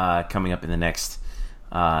soccer coming up in the next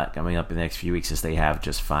few weeks, as they have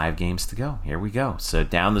just 5 games to go. Here we go. So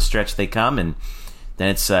down the stretch they come, and then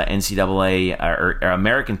it's NCAA or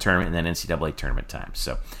American tournament, and then NCAA tournament time.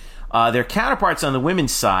 So their counterparts on the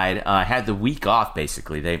women's side had the week off.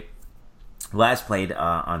 Basically, they last played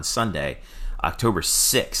on Sunday, October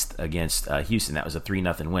 6th, against Houston. That was a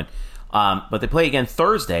 3-0 win. But they play again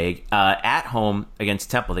Thursday at home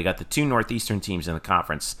against Temple. They got the 2 Northeastern teams in the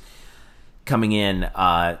conference coming in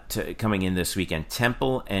this weekend,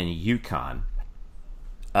 Temple and UConn.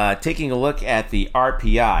 Taking a look at the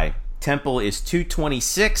RPI, Temple is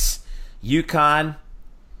 226, UConn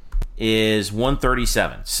is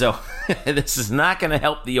 137. So this is not going to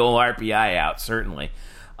help the old RPI out, certainly.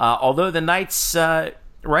 Although the Knights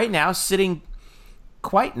right now sitting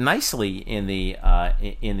quite nicely in the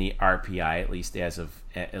RPI, at least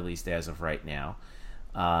as of right now.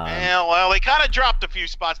 They kind of dropped a few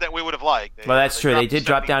spots that we would have liked. That's true. They did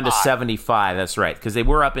drop down to 75. That's right, because they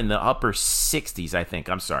were up in the upper 60s, I think.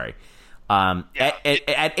 I'm sorry. At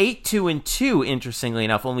 8-2-2, interestingly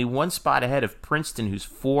enough, only one spot ahead of Princeton, who's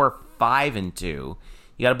 4-5-2. You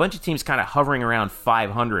got a bunch of teams kind of hovering around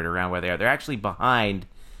 500, around where they are. They're actually behind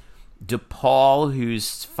DePaul,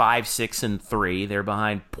 who's 5-6-3. They're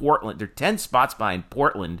behind Portland. They're 10 spots behind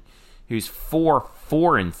Portland, who's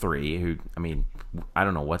 4-4-3. Who, I mean, I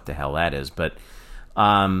don't know what the hell that is, but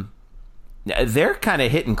they're kind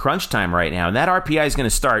of hitting crunch time right now, and that RPI is going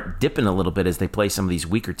to start dipping a little bit as they play some of these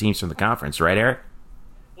weaker teams from the conference, right, Eric?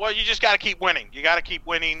 Well, you just got to keep winning. You got to keep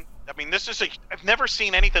winning. I mean, I've never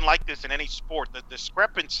seen anything like this in any sport. The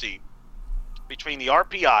discrepancy between the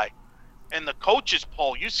RPI and the coaches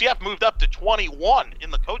poll. UCF moved up to 21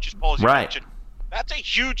 in the coaches poll, as you mentioned. That's a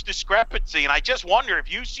huge discrepancy, and I just wonder if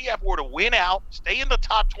UCF were to win out, stay in the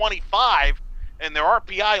top 25, and their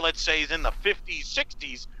RPI, let's say, is in the 50s,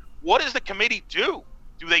 60s, what does the committee do?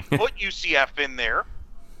 Do they put UCF in there,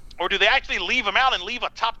 or do they actually leave them out and leave a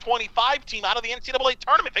top 25 team out of the NCAA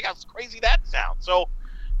tournament? Think how crazy that sounds. So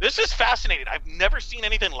this is fascinating. I've never seen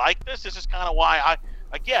anything like this. This is kind of why I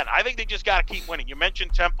think they just got to keep winning. You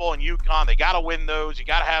mentioned Temple and UConn. They got to win those. You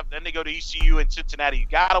got to have – then they go to ECU and Cincinnati. You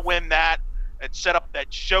got to win that and set up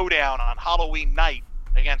that showdown on Halloween night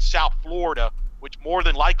against South Florida, which more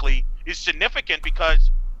than likely is significant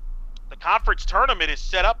because the conference tournament is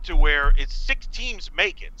set up to where it's 6 teams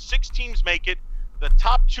make it. 6 teams make it. The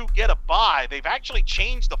top 2 get a bye. They've actually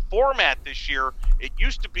changed the format this year. It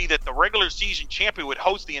used to be that the regular season champion would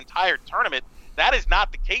host the entire tournament. That is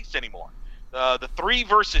not the case anymore. The 3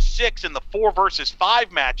 versus 6 and the 4 versus 5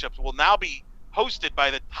 matchups will now be hosted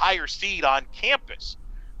by the higher seed on campus.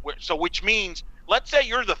 So which means, let's say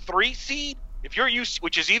you're the 3 seed, if you're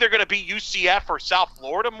which is either going to be UCF or South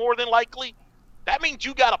Florida more than likely, that means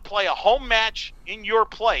you got to play a home match in your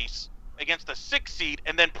place against a 6 seed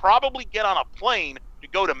and then probably get on a plane to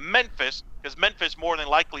go to Memphis, because Memphis more than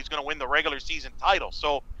likely is going to win the regular season title.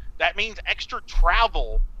 So that means extra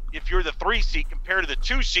travel if you're the 3 seed compared to the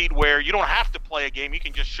 2 seed, where you don't have to play a game. You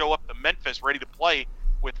can just show up to Memphis ready to play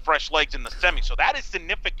with fresh legs in the semi. So that is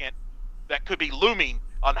significant. That could be looming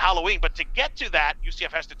on Halloween. But to get to that,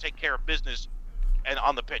 UCF has to take care of business and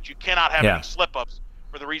on the pitch. You cannot have any slip-ups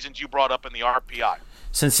for the reasons you brought up in the RPI.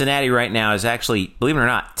 Cincinnati right now is actually, believe it or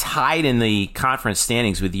not, tied in the conference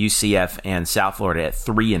standings with UCF and South Florida at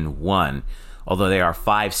 3-1, although they are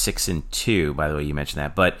 5-6-2. By the way, you mentioned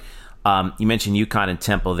that. But you mentioned UConn and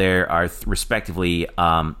Temple. They are respectively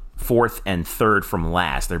 4th and 3rd from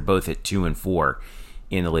last. They're both at 2-4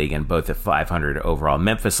 in the league and both at 500 overall.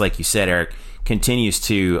 Memphis, like you said, Eric, continues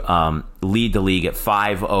to lead the league at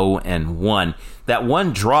 5-0-1. That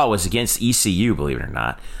one draw was against ECU, believe it or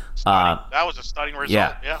not. That was a stunning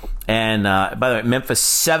result. Yeah. And by the way, Memphis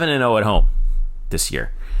 7-0 at home this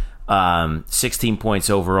year. 16 points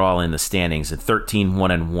overall in the standings and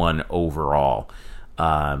 13-1-1 overall.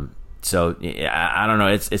 So I don't know.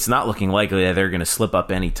 It's not looking likely that they're going to slip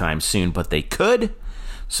up anytime soon, but they could.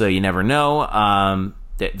 So you never know.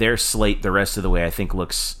 Their slate the rest of the way, I think,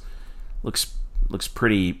 looks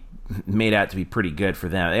pretty made out to be pretty good for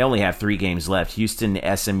them. They only have 3 games left: Houston,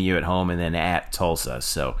 SMU at home, and then at Tulsa.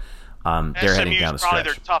 So they're heading down the stretch. Probably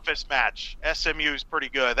their toughest match. SMU is pretty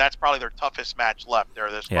good. That's probably their toughest match left there,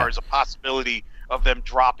 as far as a possibility of them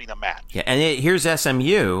dropping a match. Yeah, and here's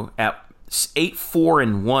SMU at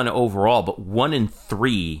 8-4-1 overall, but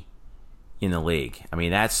 1-3 in the league. I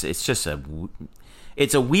mean, it's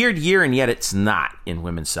a weird year, and yet it's not in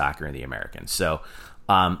women's soccer in the American. So,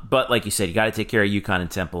 but like you said, you got to take care of UConn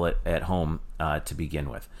and Temple at home to begin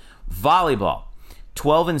with. Volleyball,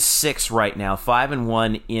 12-6 right now,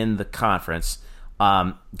 5-1 in the conference.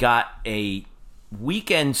 Got a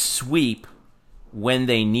weekend sweep when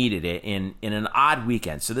they needed it in an odd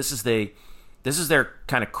weekend. So this is their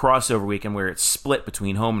kind of crossover weekend where it's split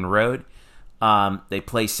between home and road. They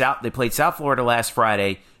played South Florida last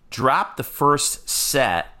Friday, dropped the first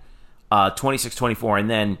set 26-24, and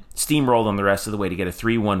then steamrolled them the rest of the way to get a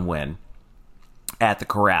 3-1 win at the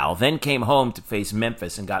Corral. Then came home to face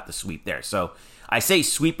Memphis and got the sweep there. So I say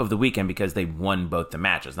sweep of the weekend because they won both the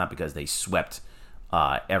matches, not because they swept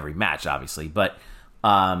every match, obviously. But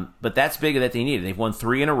that's bigger that they needed. They've won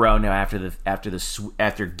 3 in a row now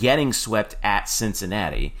after getting swept at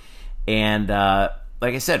Cincinnati, and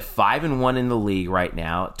like I said, 5-1 in the league right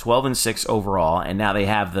now, 12-6 overall, and now they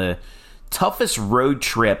have the toughest road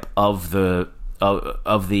trip of the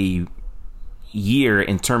year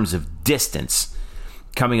in terms of distance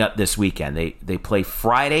coming up this weekend. They play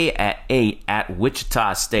Friday at 8 at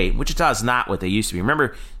Wichita State. Wichita's not what they used to be.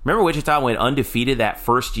 Remember Wichita went undefeated that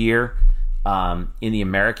first year in the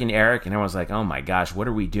American era, and everyone's like, "Oh my gosh, what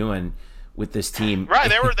are we doing with this team?" Right,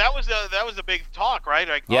 that was a big talk, right?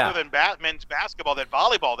 Like, yeah. Other than men's basketball, that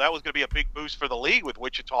volleyball, that was going to be a big boost for the league with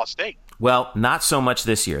Wichita State. Well, not so much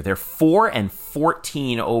this year. They're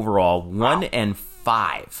 4-14 overall,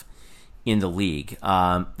 1-5 in the league.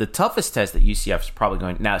 The toughest test that UCF is probably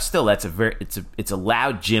going now. Still, it's a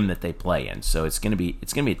loud gym that they play in, so it's gonna be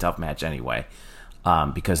a tough match anyway,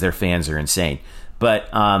 because their fans are insane. But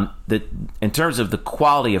in terms of the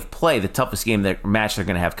quality of play, the toughest match they're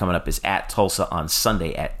going to have coming up is at Tulsa on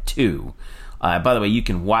Sunday at 2. By the way, you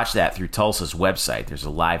can watch that through Tulsa's website. There's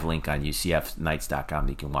a live link on UCFnights.com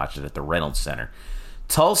that you can watch it at the Reynolds Center.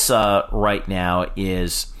 Tulsa right now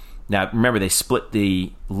remember they split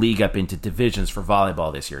the league up into divisions for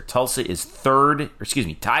volleyball this year. Tulsa is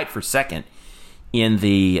tied for second in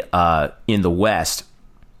the West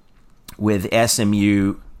with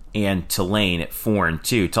SMU and Tulane at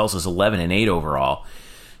 4-2. Tulsa's 11-8 overall.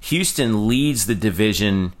 Houston leads the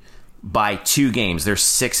division by 2 games. They're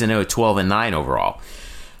 6-0, 12-9 overall.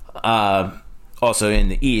 Also in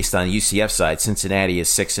the East, on the UCF side, Cincinnati is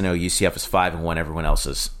 6-0, UCF is 5-1. Everyone else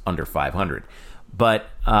is under 500. But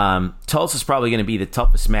Tulsa's probably going to be the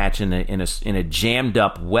toughest match in a jammed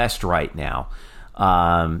up West right now.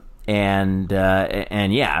 And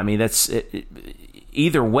yeah, I mean that's it.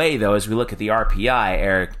 Either way, though, as we look at the RPI,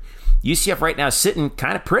 Eric, UCF right now is sitting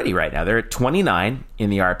kind of pretty right now. They're at 29 in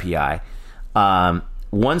the RPI,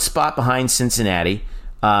 1 spot behind Cincinnati.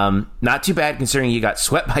 Not too bad considering you got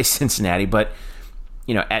swept by Cincinnati, but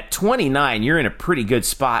at 29, you're in a pretty good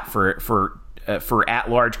spot for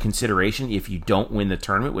at-large consideration if you don't win the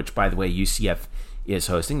tournament, which, by the way, UCF is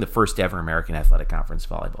hosting the first ever American Athletic Conference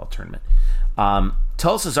volleyball tournament.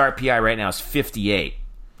 Tulsa's RPI right now is 58.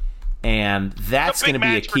 And that's going to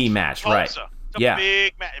be a key match, Tulsa. Right? It's a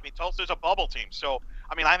big match. I mean, Tulsa's a bubble team. So,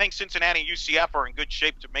 I mean, I think Cincinnati and UCF are in good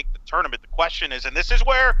shape to make the tournament. The question is, and this is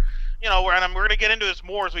where, and we're going to get into this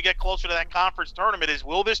more as we get closer to that conference tournament, is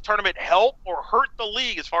will this tournament help or hurt the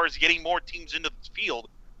league as far as getting more teams into the field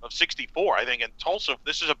of 64? I think in Tulsa,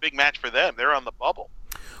 this is a big match for them. They're on the bubble.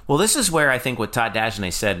 Well, this is where I think what Todd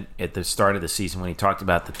Dagenais said at the start of the season when he talked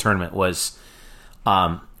about the tournament was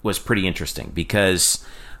pretty interesting, because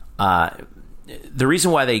the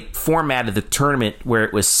reason why they formatted the tournament where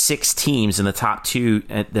it was 6 teams in the top 2,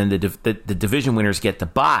 and then the division winners get the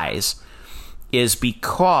byes, is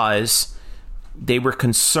because they were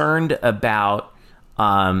concerned about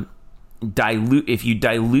if you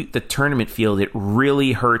dilute the tournament field, it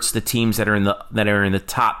really hurts the teams that are in the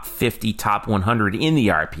top 50, top 100 in the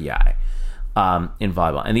RPI in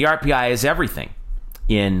volleyball, and the RPI is everything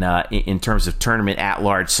in terms of tournament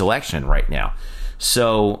at-large selection right now.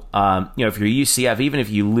 So, if you're UCF, even if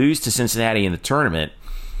you lose to Cincinnati in the tournament,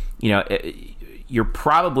 you're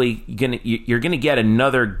probably gonna get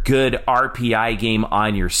another good RPI game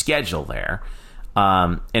on your schedule there,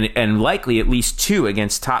 and likely at least 2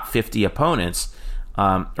 against top 50 opponents,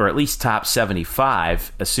 or at least top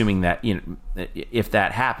 75, assuming that if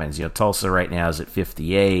that happens. Tulsa right now is at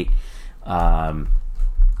 58. As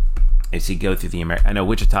you go through the I know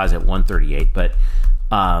Wichita's at 138, but.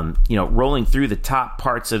 Rolling through the top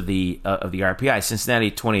parts of the RPI,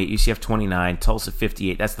 Cincinnati 28, UCF 29, Tulsa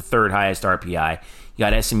 58. That's the third highest RPI. You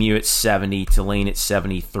got SMU at 70, Tulane at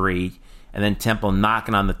 73, and then Temple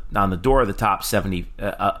knocking on the door of the top 70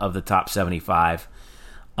 of the top 75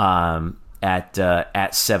 at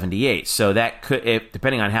 78. So that could,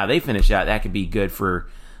 depending on how they finish out, that could be good for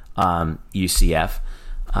UCF.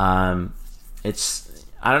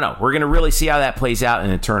 I don't know. We're going to really see how that plays out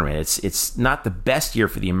in the tournament. It's not the best year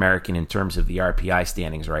for the American in terms of the RPI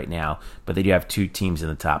standings right now, but they do have 2 teams in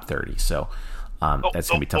the top 30. So that's going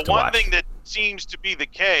to be tough to watch. The one thing that seems to be the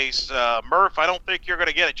case, Murph, I don't think you're going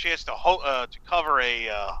to get a chance to cover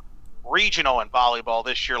a regional in volleyball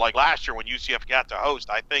this year like last year when UCF got to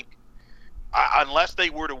host. I think unless they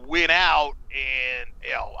were to win out, and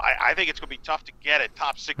I think it's going to be tough to get a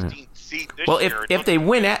top 16 seed this year. Well, if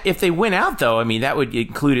they win out though, I mean that would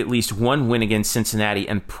include at least 1 win against Cincinnati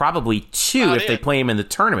and probably 2 if they play them in the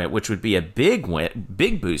tournament, which would be a big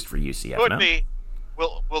boost for UCF. Could be.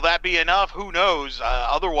 Will that be enough? Who knows?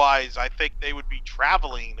 Otherwise, I think they would be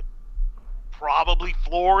traveling probably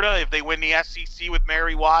Florida if they win the SEC with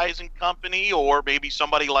Mary Wise and company, or maybe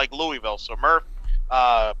somebody like Louisville. So Murph,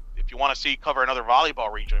 if you want to cover another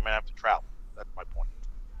volleyball region, you might have to travel. That's my point.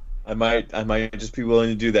 I might just be willing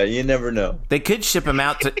to do that. You never know. They could ship him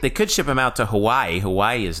out to Hawaii.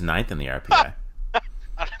 Hawaii is 9th in the RPI.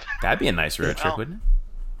 That'd be a nice road trip, wouldn't it?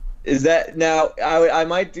 Is that now? I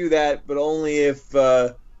might do that, but only if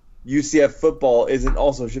UCF football isn't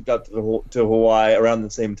also shipped out to Hawaii around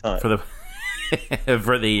the same time. For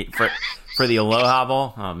the Aloha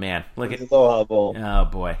Bowl. Oh man, look at the Aloha Bowl. Oh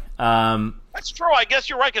boy. That's true. I guess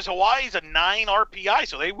you're right, because Hawaii's a 9 RPI,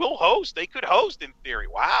 so they will host. They could host in theory.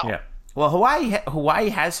 Wow. Yeah. Well, Hawaii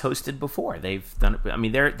has hosted before. They've done it. I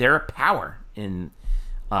mean, they're a power in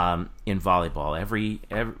volleyball every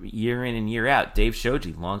year in and year out. Dave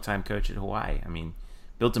Shoji, longtime coach at Hawaii. I mean,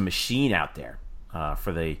 built a machine out there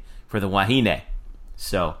for the Wahine.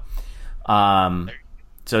 So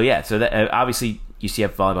that obviously UCF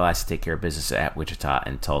volleyball has to take care of business at Wichita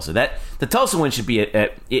and Tulsa. The Tulsa win should be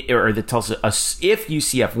if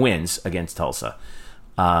UCF wins against Tulsa,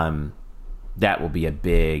 that will be a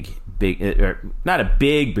big not a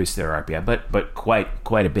big boost to their RPI, but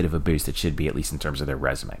quite a bit of a boost. It should be, at least in terms of their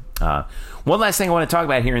resume. One last thing I want to talk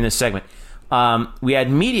about here in this segment. We had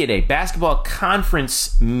Media Day, Basketball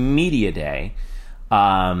Conference Media Day,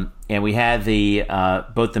 and we had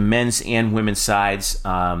both the men's and women's sides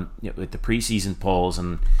with the preseason polls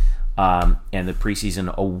and the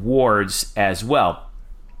preseason awards as well.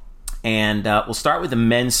 And we'll start with the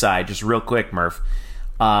men's side just real quick, Murph.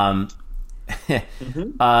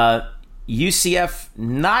 UCF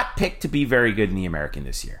not picked to be very good in the American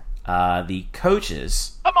this year. The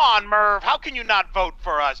coaches. Come on, Merv. How can you not vote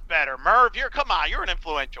for us better, Merv? You're an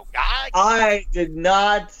influential guy. I did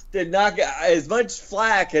not get as much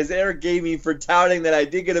flack as Eric gave me for touting that I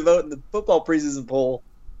did get a vote in the football preseason poll.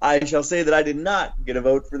 I shall say that I did not get a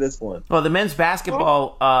vote for this one. Well, the men's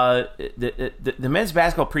basketball, the men's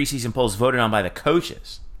basketball preseason poll is voted on by the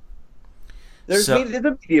coaches. There's a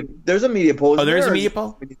media poll. Oh, there is a media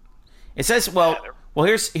poll? It says, well,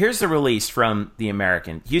 here's the release from the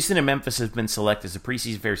American. Houston and Memphis have been selected as the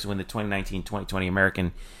preseason favorites to win the 2019-2020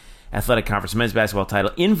 American Athletic Conference men's basketball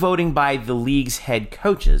title in voting by the league's head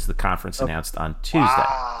coaches, the conference announced on Tuesday.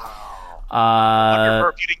 Wonder,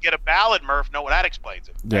 Murph, you didn't get a ballot, Murph. No, that explains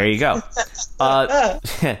it. There you go.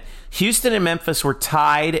 Houston and Memphis were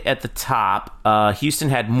tied at the top. Houston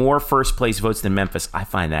had more first-place votes than Memphis. I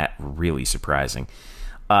find that really surprising.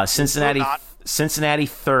 Cincinnati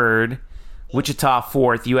third, Wichita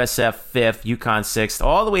fourth, USF fifth, UConn sixth,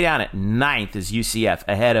 all the way down at ninth is UCF,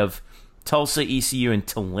 ahead of Tulsa, ECU, and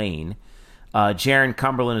Tulane. Jaron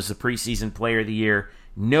Cumberland is the preseason player of the year.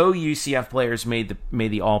 No UCF players made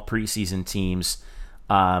the all preseason teams,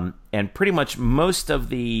 and pretty much most of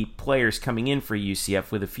the players coming in for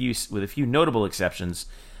UCF, with a few notable exceptions,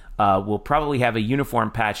 will probably have a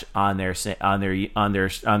uniform patch on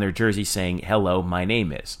their jersey saying "Hello, my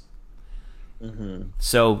name is." Mm-hmm.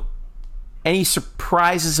 So, any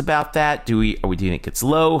surprises about that? Do you think it's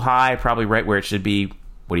low, high, probably right where it should be?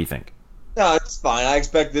 What do you think? No, it's fine. I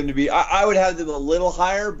expect them to be. I would have them a little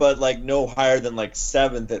higher, but no higher than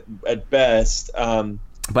 7th at best.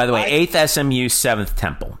 By the way, 8th SMU, 7th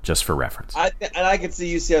Temple, just for reference. I could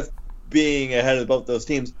see UCF being ahead of both those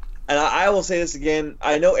teams. And I will say this again.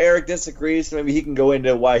 I know Eric disagrees, so maybe he can go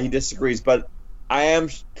into why he disagrees. But I am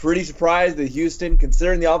pretty surprised that Houston,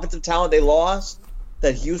 considering the offensive talent they lost,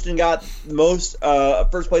 that Houston got most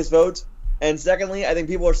first-place votes. And secondly, I think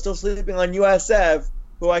people are still sleeping on USF,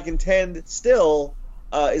 who I contend still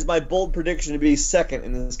is my bold prediction to be second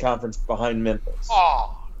in this conference behind Memphis.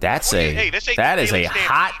 Oh, that is a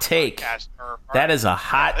hot take. That is a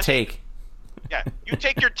hot take. Yeah, you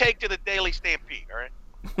take your take to the Daily Stampede, all right?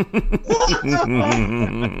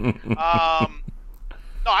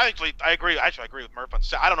 No, I agree. Actually, I agree with Murph on.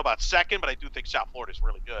 I don't know about second, but I do think South Florida is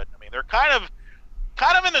really good. I mean, they're kind of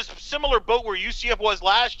in a similar boat where UCF was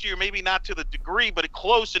last year. Maybe not to the degree, but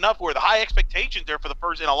close enough where the high expectations there for the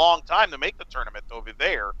first in a long time to make the tournament over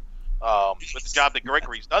there. With the job that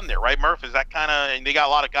Gregory's done there, right, Murph? Is that kind of? And they got a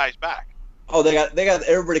lot of guys back. Oh, they got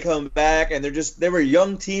everybody coming back, and they were a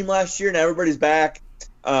young team last year. Now everybody's back.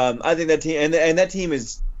 I think that team and that team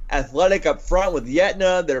is athletic up front with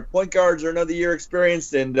Yetna. Their point guards are another year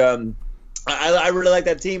experienced, and I really like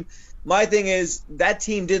that team. My thing is that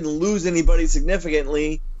team didn't lose anybody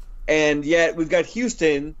significantly, and yet we've got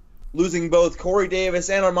Houston losing both Corey Davis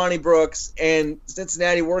and Armani Brooks, and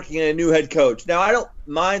Cincinnati working in a new head coach. Now, I don't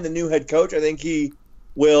mind the new head coach. I think he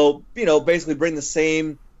will, basically bring the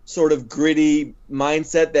same sort of gritty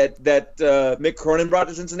mindset that Mick Cronin brought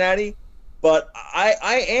to Cincinnati. But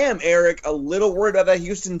I am, Eric, a little worried about that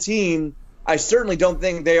Houston team. I certainly don't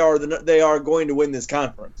think they are going to win this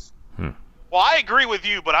conference. Well, I agree with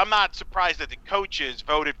you, but I'm not surprised that the coaches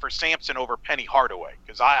voted for Sampson over Penny Hardaway,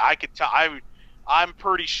 because I could tell I'm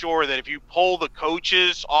pretty sure that if you poll the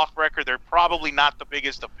coaches off record, they're probably not the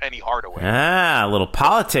biggest of Penny Hardaway. A little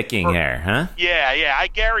politicking there, huh? Yeah, I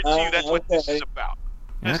guarantee you that's what this is about.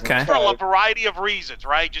 Okay. For a variety of reasons,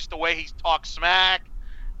 right? Just the way he talks smack.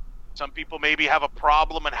 Some people maybe have a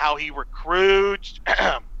problem in how he recruits.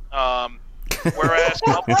 Whereas,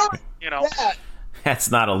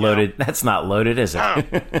 That's not loaded, is it?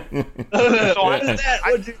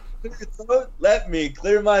 Let me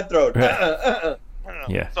clear my throat. Yeah.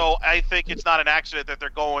 So I think it's not an accident that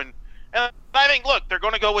they're going. And I think, look, they're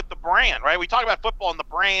going to go with the brand, right? We talk about football and the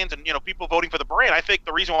brands and, people voting for the brand. I think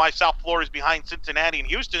the reason why South Florida is behind Cincinnati and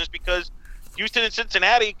Houston is because Houston and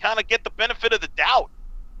Cincinnati kind of get the benefit of the doubt,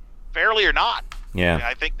 fairly or not. Yeah.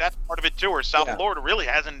 I think that's part of it, too, where South Florida really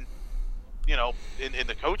hasn't, in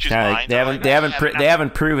the coach's mind. They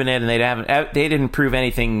haven't proven it, and they didn't prove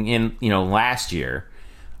anything in, last year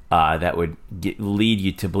that would lead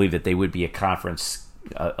you to believe that they would be a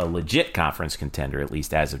legit conference contender, at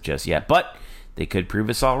least as of just yet. But they could prove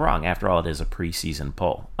us all wrong. After all, it is a preseason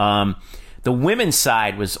poll. The women's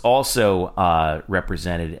side was also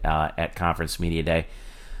represented at Conference Media Day.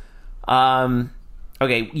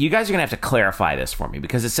 Okay, you guys are going to have to clarify this for me,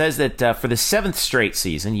 because it says that for the 7th straight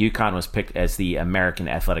season, UConn was picked as the American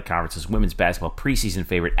Athletic Conference's women's basketball preseason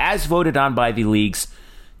favorite, as voted on by the league's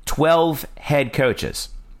 12 head coaches.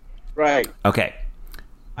 Right. Okay.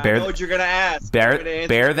 I know what you're going to ask. Bear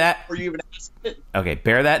that. Before you even ask it. Okay,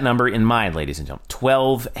 bear that number in mind, ladies and gentlemen.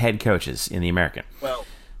 12 head coaches in the American. Well.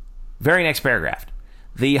 Very next paragraph.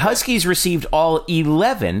 The Huskies received all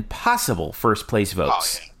 11 possible first-place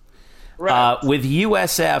votes. Oh, yeah. Right. With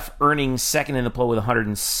USF earning second in the poll with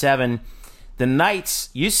 107. The Knights,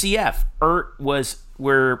 UCF,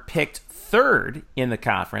 were picked third in the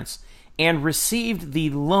conference and received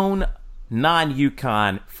the lone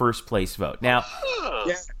non-UConn first-place vote. Now,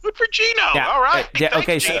 good for Gino. All right.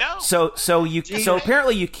 Okay, Gino. So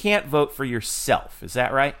apparently you can't vote for yourself. Is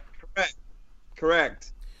that right?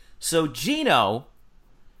 Correct. So Gino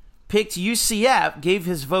picked UCF, gave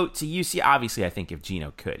his vote to UCF. Obviously, I think if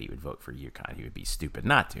Gino could, he would vote for UConn. He would be stupid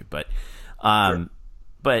not to. But, I'm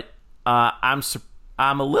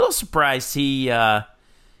a little surprised he dropped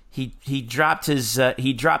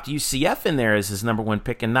UCF in there as his number one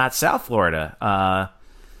pick and not South Florida.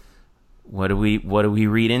 What do we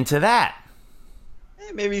read into that?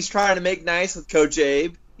 Maybe he's trying to make nice with Coach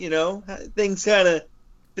Abe. Things kind of.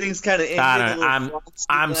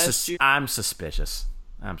 I'm suspicious.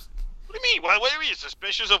 What do you mean? What are you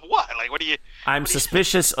suspicious of? What? Like, what do you? I'm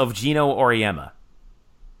suspicious of Gino Auriemma.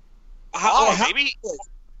 Maybe.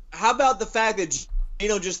 How about the fact that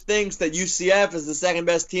Gino just thinks that UCF is the second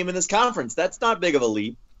best team in this conference? That's not big of a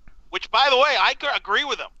leap. Which, by the way, I agree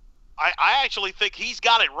with him. I actually think he's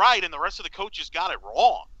got it right, and the rest of the coaches got it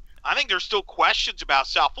wrong. I think there's still questions about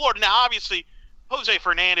South Florida. Now, obviously, Jose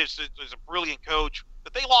Fernandez is a brilliant coach,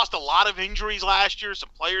 but they lost a lot of injuries last year. Some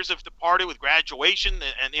players have departed with graduation,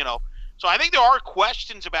 and so I think there are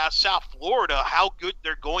questions about South Florida, how good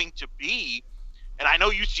they're going to be. And I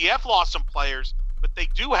know UCF lost some players, but they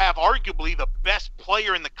do have arguably the best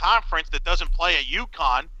player in the conference that doesn't play at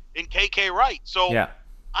UConn in KK Wright. So yeah.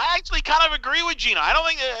 I actually kind of agree with Gino. I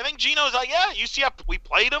think Gino's like, yeah, UCF, we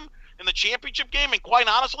played them in the championship game, and quite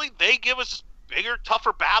honestly, they give us bigger,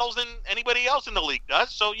 tougher battles than anybody else in the league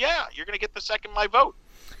does. So, yeah, you're going to get the second my vote.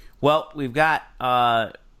 Well, we've got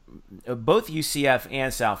both UCF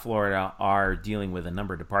and South Florida are dealing with a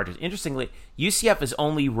number of departures. Interestingly, UCF is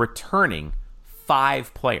only returning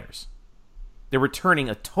 5 players. They're returning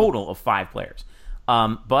a total of 5 players.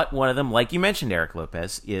 But one of them, like you mentioned, Eric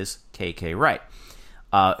Lopez, is KK Wright,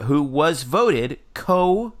 who was voted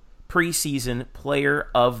co-preseason player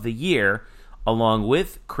of the year along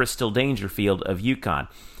with Crystal Dangerfield of UConn.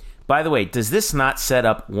 By the way, does this not set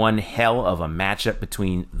up one hell of a matchup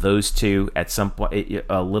between those two at some point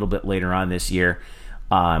a little bit later on this year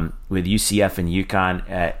with UCF and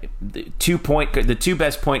UConn? The two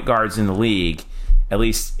best point guards in the league, at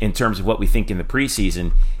least in terms of what we think in the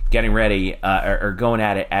preseason, getting ready or going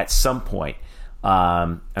at it at some point.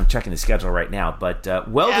 I'm checking the schedule right now, but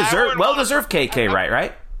well-deserved KK Wright,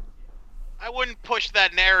 right? I wouldn't push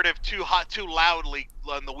that narrative too loudly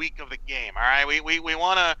on the week of the game. All right, we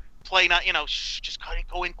want to play not just kind of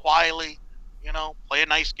go in quietly, play a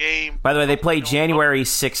nice game. By the way, they play January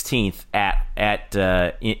 16th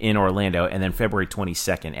in Orlando, and then February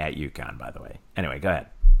 22nd at UConn. By the way, anyway, go ahead.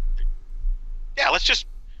 Yeah, let's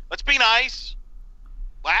be nice.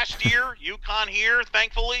 Last year, UConn here,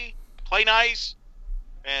 thankfully, play nice,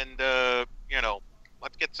 and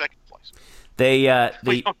let's get second place. They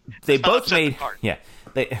both made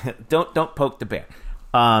They don't poke the bear.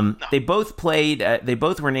 No. They both played. They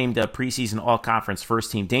both were named preseason all-conference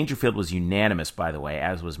first team. Dangerfield was unanimous, by the way,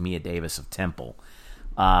 as was Mia Davis of Temple.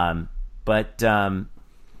 I'll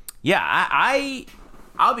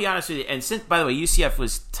be honest with you. And since, by the way, UCF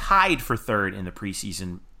was tied for third in the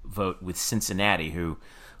preseason vote with Cincinnati, who,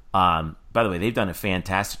 by the way, they've done a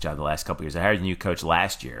fantastic job the last couple of years. I hired a new coach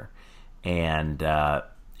last year, and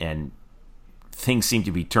things seem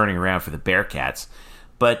to be turning around for the Bearcats.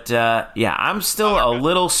 But, I'm still a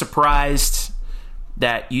little surprised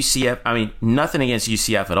that UCF – I mean, nothing against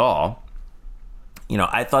UCF at all.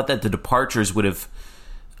 I thought that the departures would have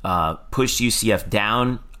pushed UCF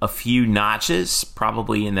down a few notches,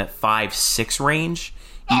 probably in that 5-6 range,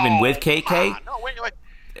 even with KK.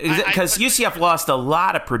 Because UCF lost a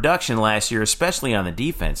lot of production last year, especially on the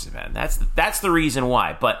defensive end. That's the reason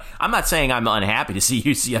why. But I'm not saying I'm unhappy to see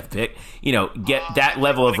UCF get that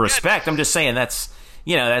level of respect. I'm just saying I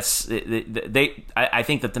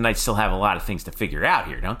think that the Knights still have a lot of things to figure out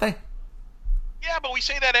here, don't they? Yeah, but we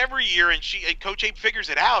say that every year, and Coach Abe figures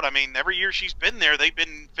it out. I mean, every year she's been there, they've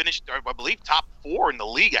been finished, I believe, top 4 in the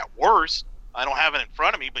league at worst. I don't have it in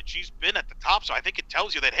front of me, but she's been at the top, so I think it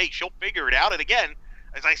tells you that, hey, she'll figure it out. And again,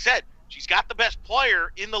 as I said, she's got the best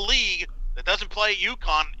player in the league that doesn't play at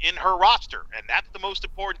UConn in her roster, and that's the most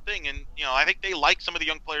important thing. And, I think they like some of the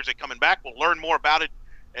young players that are coming back. We'll learn more about it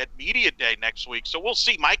at Media Day next week, so we'll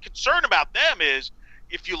see. My concern about them is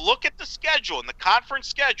if you look at the schedule and the conference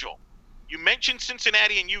schedule, you mentioned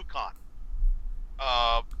Cincinnati and UConn,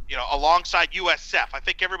 alongside USF. I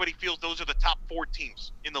think everybody feels those are the top 4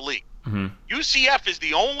 teams in the league. Mm-hmm. UCF is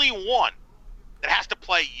the only one that has to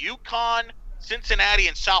play UConn, Cincinnati,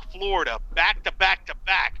 and South Florida back to back to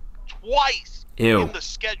back twice in the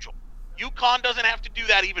schedule. UConn doesn't have to do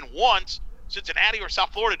that even once. Cincinnati or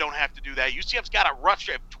South Florida don't have to do that. UCF's got to rush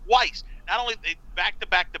it twice. Not only back to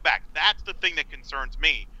back to back. That's the thing that concerns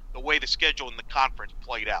me, the way the schedule in the conference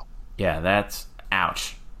played out. Yeah, that's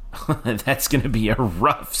ouch. That's going to be a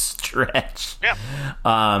rough stretch. Yeah.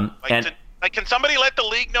 Can somebody let the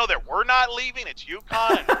league know that we're not leaving? It's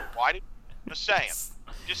UConn. And why?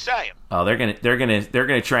 Just saying. Oh, they're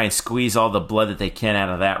gonna try and squeeze all the blood that they can out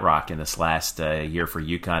of that rock in this last year for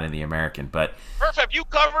UConn in the American. But Murph, have you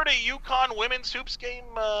covered a UConn women's hoops game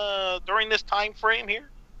during this time frame here?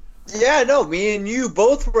 Yeah, no. Me and you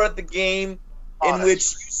both were at the game in which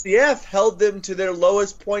UCF held them to their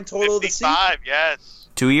lowest point total of the season. 55, yes.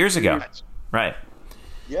 2 years ago, right?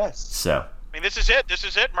 Yes. So. I mean, this is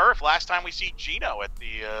it, Murph. Last time we see Gino at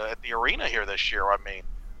the arena here this year. I mean,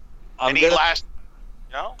 I'm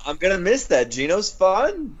gonna miss that. Gino's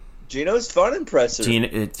fun. Impressive.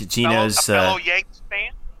 Gino's fellow Yankees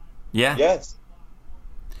fan. Yeah. Yes.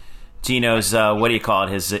 Gino's what do you call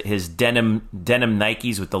it? His denim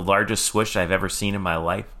Nikes with the largest swoosh I've ever seen in my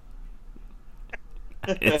life.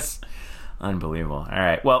 It's unbelievable. All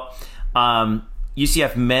right. Well,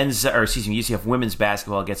 UCF women's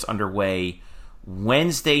basketball gets underway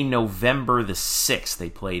Wednesday, November the 6th. They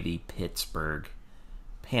play the Pittsburgh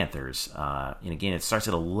Panthers. And again, it starts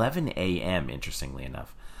at 11 a.m., interestingly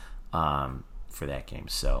enough, for that game.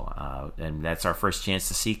 So, and that's our first chance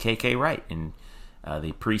to see KK Wright in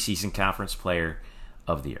the preseason conference player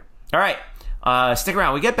of the year. All right. Stick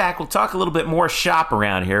around. When we get back, we'll talk a little bit more shop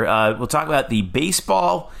around here. We'll talk about the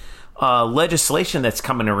baseball legislation that's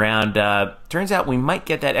coming around. Turns out we might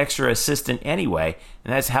get that extra assistant anyway,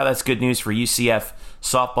 and that's good news for UCF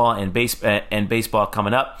softball and baseball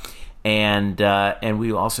coming up. And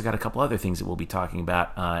we also got a couple other things that we'll be talking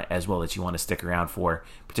about as well that you want to stick around for,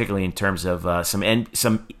 particularly in terms of some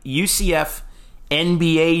UCF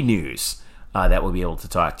NBA news that we'll be able to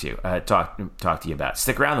talk to you about.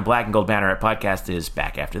 Stick around. The Black and Gold Banneret podcast is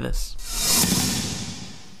back after this.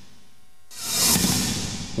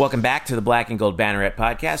 Welcome back to the Black and Gold Banneret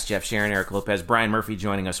podcast. Jeff Sharon, Eric Lopez, Brian Murphy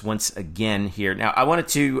joining us once again here. Now, I wanted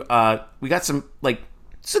to, we got some,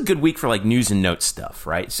 it's a good week for news and notes stuff,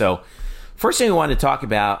 right? So, first thing we wanted to talk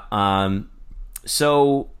about,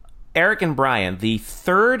 so Eric and Brian, the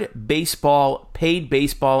third paid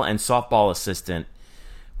baseball and softball assistant,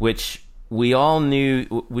 which we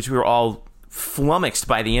were all flummoxed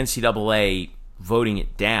by the NCAA voting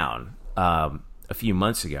it down a few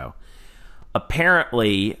months ago,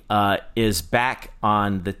 apparently is back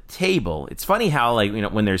on the table. It's funny how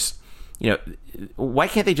when there's why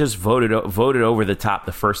can't they just vote it over the top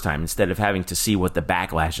the first time instead of having to see what the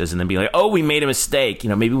backlash is and then be like, oh, we made a mistake,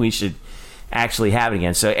 maybe we should actually have it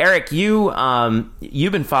again. So Eric,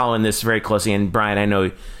 you've been following this very closely, and Brian, I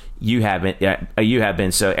know you haven't. You have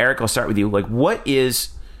been. So Eric, I'll start with you. What is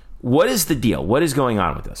the deal? What is going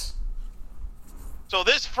on with this? So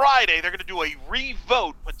this Friday, they're going to do a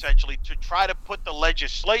re-vote, potentially, to try to put the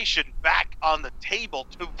legislation back on the table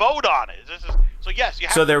to vote on it. Yes, you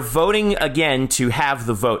have So they're voting again to have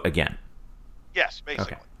the vote again? Yes,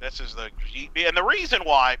 basically. Okay. This is and the reason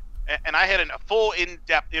why, and I had a full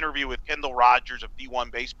in-depth interview with Kendall Rogers of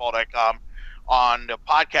D1Baseball.com on the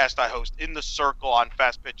podcast I host, In the Circle, on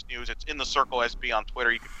Fast Pitch News. It's In the Circle SB on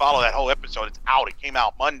Twitter. You can follow that whole episode. It's out. It came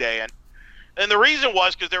out Monday, and the reason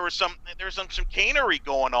was because there was some chicanery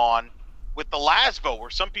going on with the last vote, where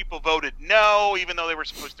some people voted no, even though they were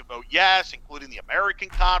supposed to vote yes, including the American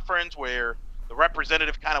Conference, where the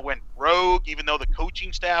representative kind of went rogue, even though the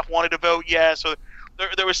coaching staff wanted to vote yes. So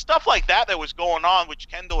there was stuff like that was going on, which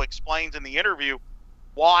Kendall explains in the interview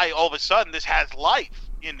why all of a sudden this has life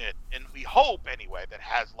in it, and we hope anyway that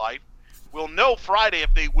has life. We'll know Friday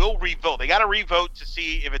if they will re-vote. They got to re-vote to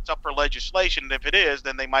see if it's up for legislation. And if it is,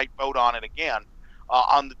 then they might vote on it again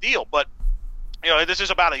on the deal. But this is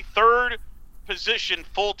about a third position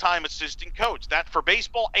full-time assistant coach. That's for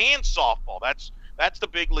baseball and softball. That's the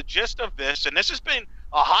big gist of this. And this has been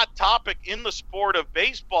a hot topic in the sport of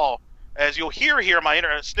baseball, as you'll hear here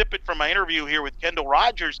a snippet from my interview here with Kendall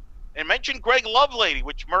Rogers, and mention Greg Lovelady,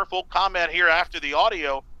 which Murph will comment here after the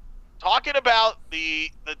audio, talking about the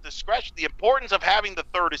discretion, the importance of having the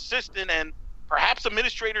third assistant, and perhaps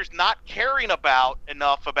administrators not caring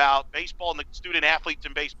enough about baseball and the student athletes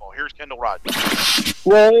in baseball. Here's Kendall Rogers.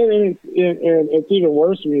 Well, and it's even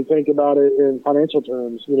worse when you think about it in financial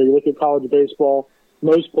terms. You look at college baseball.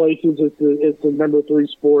 Most places, it's the number 3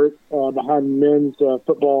 sport behind men's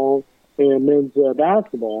football and men's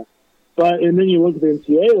basketball. And then you look at the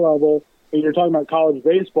NCAA level, and you're talking about college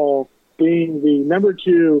baseball being the number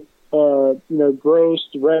 2 gross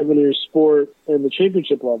revenue sport in the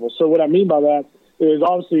championship level. So what I mean by that is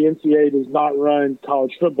obviously NCAA does not run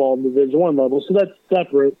college football in Division I level, so that's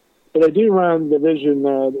separate. But they do run the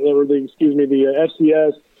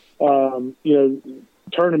FCS,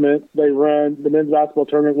 tournament. They run the men's basketball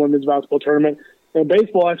tournament, women's basketball tournament, and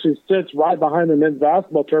baseball actually sits right behind the men's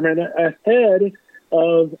basketball tournament ahead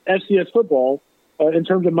of FCS football in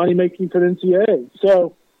terms of money making for the NCAA.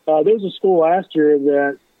 So there was a school last year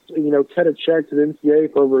that cut a check to the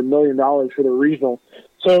NCAA for over $1 million for the regional.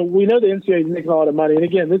 So we know the NCAA is making a lot of money. And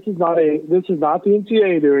again, this is not the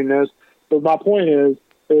NCAA doing this. But my point is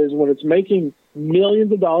when it's making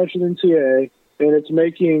millions of dollars for the NCAA and it's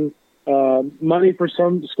making money for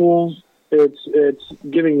some schools, it's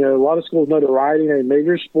giving a lot of schools notoriety in a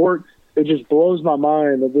major sport. It just blows my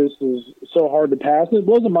mind that this is so hard to pass. And it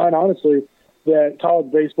blows my mind, honestly, that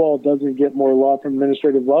college baseball doesn't get more love from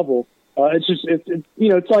administrative level.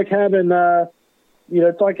 It's like having a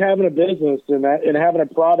business and having a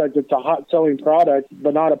product that's a hot selling product,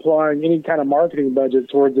 but not applying any kind of marketing budget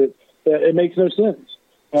towards it. It makes no sense.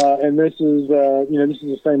 And this is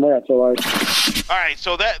the same way, I feel like. All right,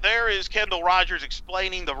 so there is Kendall Rogers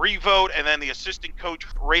explaining the revote and then the assistant coach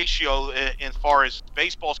ratio as far as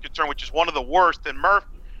baseball is concerned, which is one of the worst. And Murph,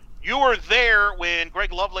 you were there when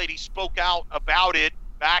Greg Lovelady spoke out about it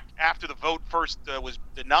back after the vote first was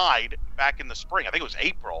denied back in the spring. I think it was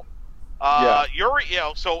April.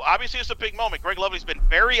 So obviously it's a big moment. Greg Lovelady's been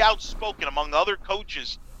very outspoken among other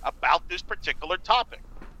coaches about this particular topic.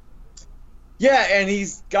 Yeah, and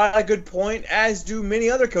he's got a good point, as do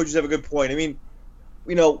many other coaches have a good point. I mean,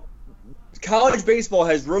 college baseball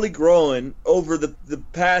has really grown over the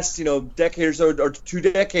past, decade or so, or 2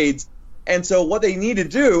 decades. And so what they need to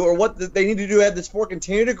do, or what they need to do to have the sport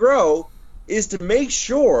continue to grow, is to make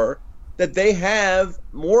sure that they have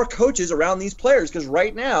more coaches around these players. Because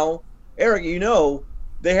right now, Eric,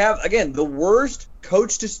 they have, again, the worst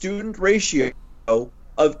coach-to-student ratio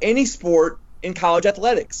of any sport in college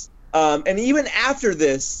athletics. And even after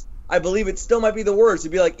this, I believe it still might be the worst.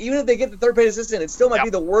 It'd be like, even if they get the third paid assistant, it still might be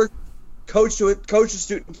the worst coach to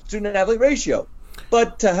student athlete ratio.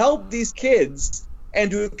 But to help these kids and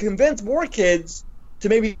to convince more kids to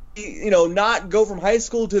maybe, not go from high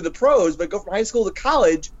school to the pros, but go from high school to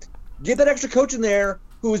college, get that extra coach in there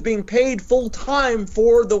who is being paid full time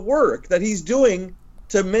for the work that he's doing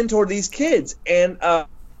to mentor these kids. And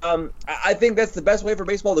I think that's the best way for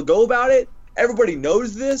baseball to go about it. Everybody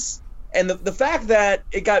knows this. And the fact that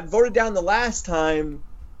it got voted down the last time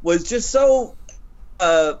was just so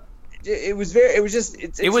it was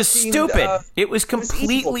stupid. It was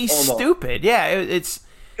completely stupid. Yeah,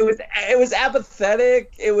 it was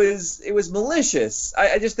apathetic. It was malicious.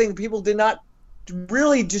 I just think people did not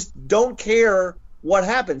really just don't care what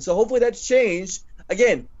happened. So hopefully that's changed.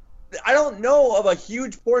 Again, I don't know of a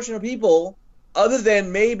huge portion of people other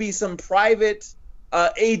than maybe some private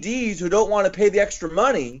ADs who don't want to pay the extra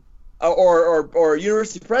money or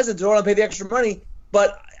university presidents who don't want to pay the extra money.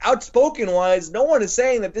 But outspoken-wise, no one is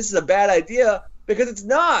saying that this is a bad idea because it's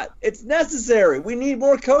not. It's necessary. We need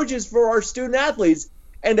more coaches for our student athletes.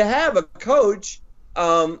 And to have a coach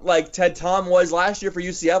like Ted Tom was last year for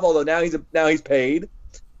UCF, although now he's paid,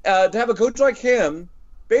 to have a coach like him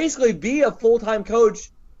basically be a full-time coach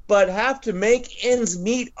but have to make ends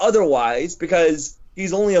meet otherwise because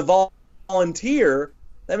he's only a volunteer,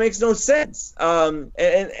 that makes no sense.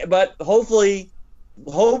 But hopefully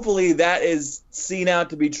that is seen out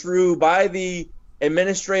to be true by the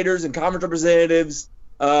administrators and conference representatives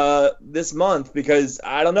this month, because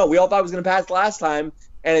I don't know, we all thought it was going to pass last time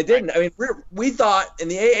and it didn't. I mean, we thought in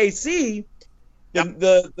the AAC,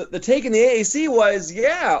 the take in the AAC was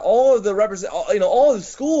all of the all of the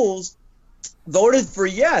schools voted for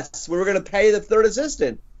yes, we were going to pay the third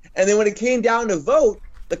assistant, and then when it came down to vote,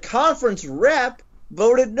 the conference rep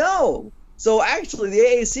voted no. So actually, the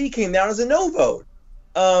AAC came down as a no vote.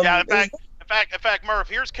 In fact, Murph,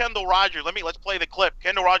 here's Kendall Rogers. Let's play the clip.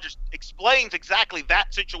 Kendall Rogers explains exactly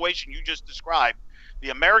that situation you just described.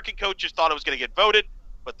 The American coaches thought it was going to get voted,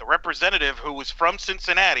 but the representative, who was from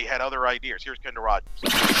Cincinnati, had other ideas. Here's Kendall Rogers.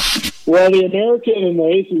 Well, the American and the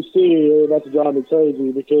ACC are about to drive me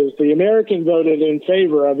crazy because the American voted in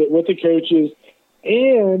favor of it with the coaches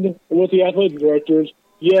and with the athletic directors.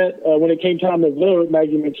 Yet, when it came time to vote,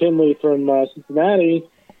 Maggie McKinley from Cincinnati,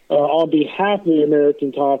 on behalf of the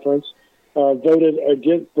American Conference, voted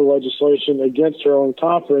against the legislation, against her own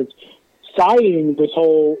conference, citing this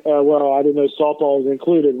whole, I didn't know softball was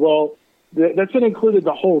included. Well, that's been included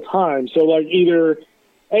the whole time. So, either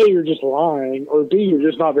A, you're just lying, or B, you're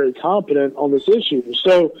just not very competent on this issue.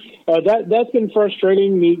 So that's been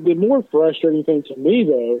frustrating. The more frustrating thing to me,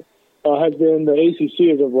 though, has been the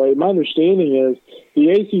ACC as of late. My understanding is the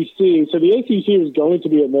ACC was going to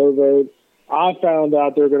be a no vote. I found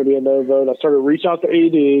out they were going to be a no vote. I started reaching out to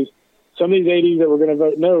ADs. Some of these ADs that were going to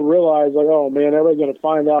vote no realized, oh, man, everybody's going to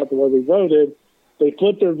find out the way they voted. They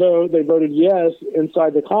flipped their vote. They voted yes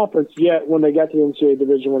inside the conference. Yet when they got to the NCAA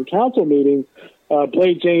Division I Council meeting,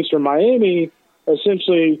 Blake James from Miami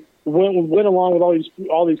essentially went along with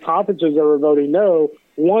all these conferences that were voting no.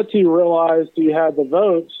 Once he realized he had the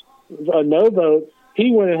votes, a no vote,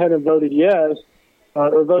 he went ahead and voted yes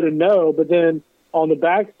or voted no. But then on the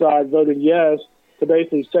backside, voted yes to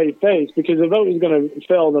basically save face because the vote was going to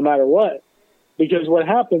fail no matter what. Because what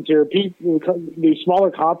happens here, these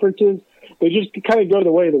smaller conferences, they just kind of go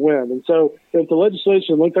the way of the wind. And so if the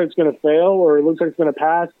legislation looks like it's going to fail or it looks like it's going to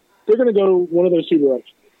pass, they're going to go one of those two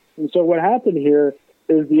directions. And so what happened here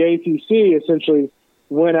is the ACC essentially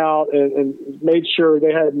went out and made sure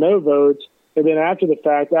they had no votes. And then after the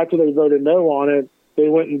fact, after they voted no on it, they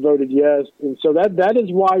went and voted yes. And so that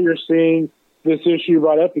is why you're seeing this issue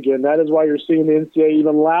brought up again. That is why you're seeing the NCAA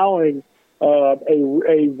even allowing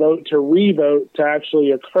a vote to re-vote to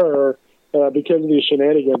actually occur because of these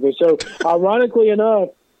shenanigans. And so, ironically enough,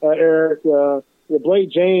 Eric,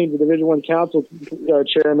 Blake James, the Division I Council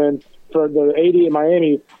chairman for the AD in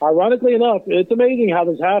Miami, ironically enough, it's amazing how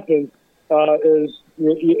this happened, is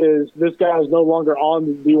this guy is no longer on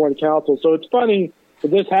the D1 Council. So it's funny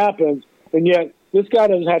that this happens, and yet this guy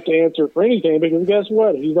doesn't have to answer for anything because guess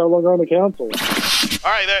what? He's no longer on the council.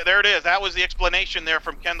 All right, there it is. That was the explanation there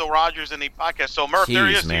from Kendall Rogers in the podcast. So, Murph, there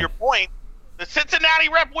it is. To your point, the Cincinnati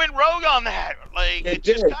rep went rogue on that. It's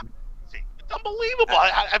just it's unbelievable.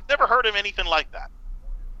 I've never heard of anything like that.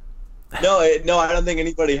 No, I don't think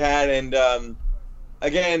anybody had. And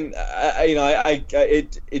again,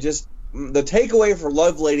 it just the takeaway for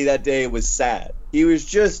Lovelady that day was sad. He was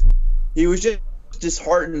just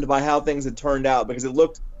disheartened by how things had turned out because it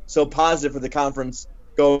looked so positive for the conference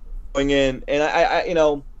going in, and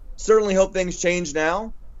I certainly hope things change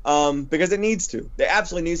now, because it needs to. It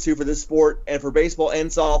absolutely needs to for this sport and for baseball and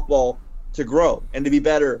softball to grow and to be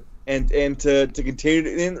better and to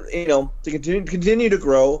continue to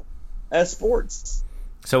grow as sports.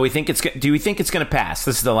 So do we think it's going to pass?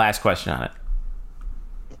 This is the last question on it.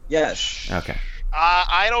 Yes. Okay.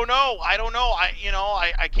 I don't know.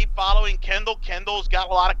 I keep following Kendall. Kendall's got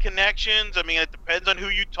a lot of connections. I mean, it depends on who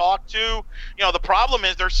you talk to. The problem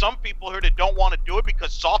is there's some people here that don't want to do it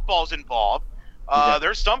because softball's involved.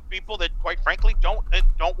 There's some people that, quite frankly, don't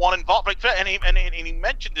want to involve. And he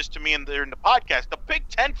mentioned this to me in the podcast. The Big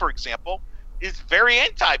Ten, for example, is very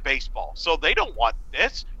anti-baseball, so they don't want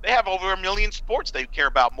this. They have over 1 million sports they care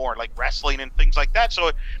about more, like wrestling and things like that.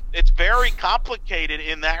 So it's very complicated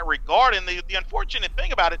in that regard. And the unfortunate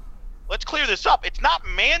thing about it, let's clear this up. It's not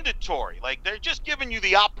mandatory. Like, they're just giving you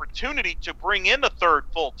the opportunity to bring in a third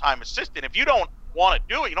full-time assistant. If you don't want to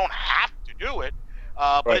do it, you don't have to do it.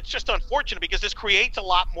 But it's just unfortunate because this creates a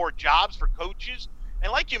lot more jobs for coaches.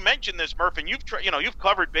 And like you mentioned this, Murph, and you've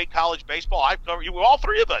covered big college baseball. I've covered you, all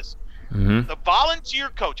three of us. Mm-hmm. The volunteer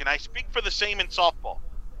coach, and I speak for the same in softball,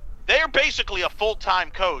 they're basically a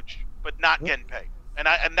full-time coach, but not getting paid.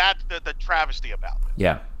 And that's the travesty about it.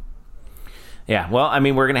 Yeah. Yeah, well, I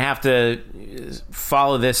mean, we're going to have to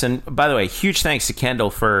follow this. And by the way, huge thanks to Kendall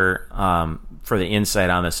for the insight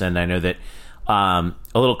on this. And I know that a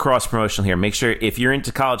little cross-promotional here. Make sure if you're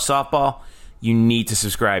into college softball, you need to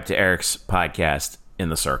subscribe to Eric's podcast, In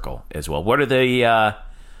the Circle, as well.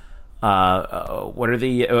 How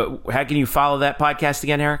can you follow that podcast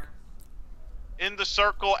again, Eric? In the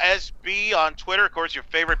Circle SB on Twitter. Of course, your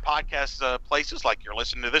favorite podcast places, like you're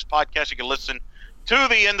listening to this podcast, you can listen to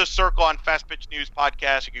the In the Circle on Fast Pitch News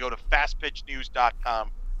podcast. You can go to fastpitchnews.com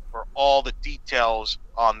for all the details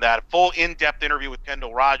on that. Full in-depth interview with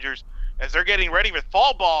Kendall Rogers as they're getting ready with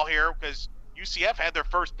fall ball here, because UCF had their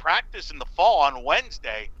first practice in the fall on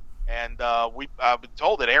Wednesday. And we've been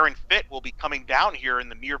told that Aaron Fitt will be coming down here in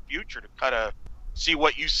the near future to kind of see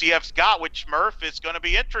what UCF's got, which, Murph, is going to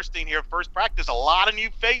be interesting here. First practice, a lot of new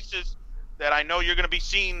faces that I know you're going to be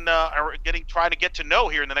seeing trying to get to know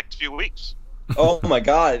here in the next few weeks. Oh, my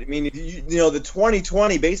God. I mean, the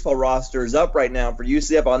 2020 baseball roster is up right now for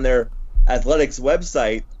UCF on their athletics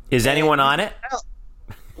website. Is anyone on it?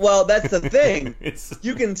 Well, that's the thing.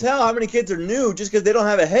 You can tell how many kids are new just because they don't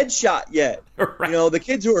have a headshot yet. Right. The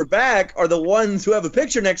kids who are back are the ones who have a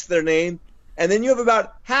picture next to their name, and then you have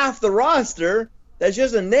about half the roster that's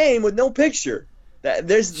just a name with no picture.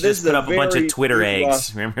 There's put up a bunch of Twitter eggs.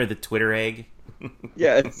 Roster. Remember the Twitter egg?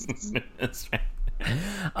 Yeah. That's right.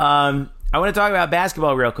 I want to talk about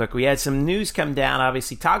basketball real quick. We had some news come down.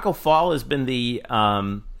 Obviously, Taco Fall has been the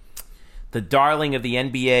darling of the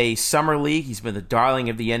NBA Summer League. He's been the darling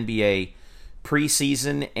of the NBA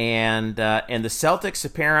preseason, and the Celtics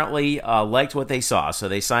apparently liked what they saw, so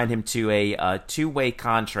they signed him to a two-way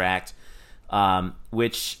contract,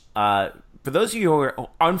 which for those of you who are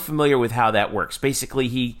unfamiliar with how that works,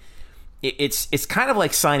 basically it's kind of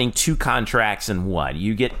like signing two contracts in one.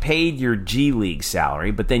 You get paid your G League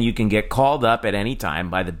salary, but then you can get called up at any time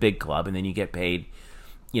by the big club, and then you get paid,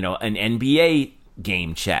 an NBA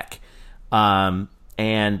game check. So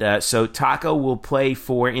Taco will play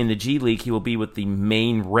in the G League, he will be with the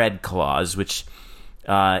Maine Red Claws, which,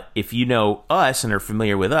 if you know us and are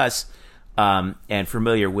familiar with us, and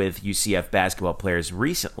familiar with UCF basketball players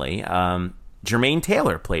recently, Jermaine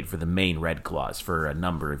Taylor played for the Maine Red Claws for a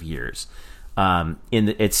number of years.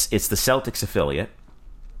 It's the Celtics affiliate.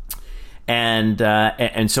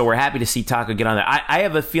 And so we're happy to see Taco get on there. I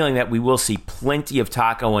have a feeling that we will see plenty of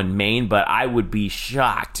Taco in Maine, but I would be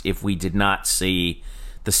shocked if we did not see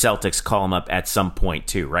the Celtics call him up at some point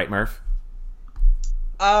too. Right, Murph?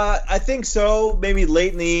 I think so. Maybe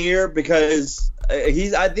late in the year, because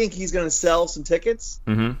I think he's going to sell some tickets.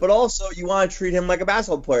 Mm-hmm. But also, you want to treat him like a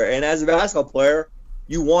basketball player, and as a basketball player,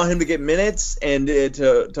 you want him to get minutes and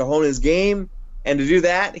to hone his game. And to do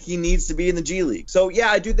that, he needs to be in the G League. So yeah,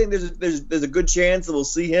 I do think there's a good chance that we'll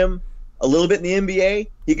see him a little bit in the NBA.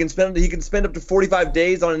 He can spend up to 45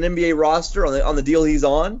 days on an NBA roster on the deal he's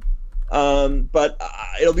on. But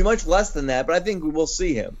it'll be much less than that. But I think we will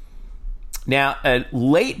see him. Now,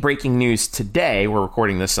 late breaking news today. We're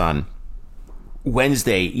recording this on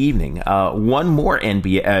Wednesday evening. One more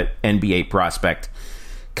NBA prospect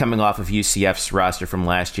coming off of UCF's roster from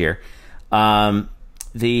last year. BJ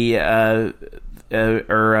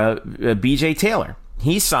Taylor.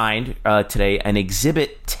 He signed today an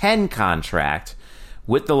Exhibit 10 contract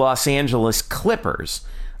with the Los Angeles Clippers.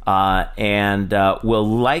 and will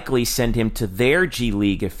likely send him to their G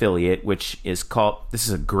League affiliate, which is called, this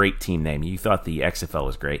is a great team name. You thought the XFL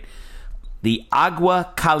was great. The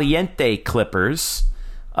Agua Caliente Clippers,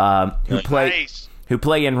 who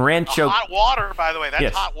play in Rancho. Hot water, by the way. That's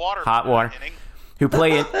yes, hot water. Hot water. Who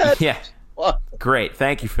play in? Yeah. Great.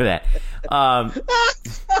 Thank you for that.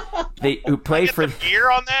 Who play for some gear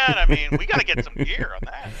on that? I mean, we got to get some gear on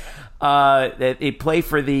that. They play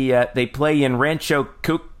for the. They play in Rancho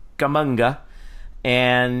Cucamonga,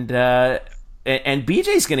 and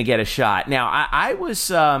BJ's going to get a shot. Now, I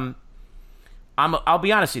was. I'll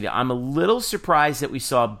be honest with you. I'm a little surprised that we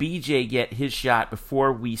saw BJ get his shot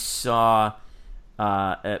before we saw.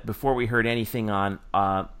 Before we heard anything on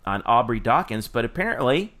Aubrey Dawkins, but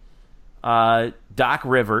apparently Doc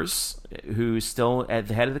Rivers, who's still at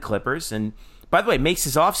the head of the Clippers, and by the way, makes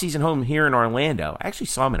his off-season home here in Orlando. I actually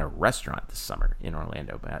saw him in a restaurant this summer in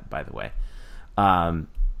Orlando, by the way.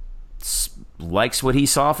 Likes what he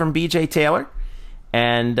saw from BJ Taylor,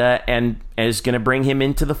 and is going to bring him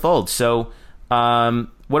into the fold. So, what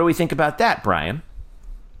do we think about that, Brian?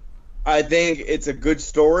 I think it's a good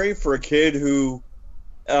story for a kid who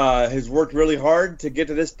has worked really hard to get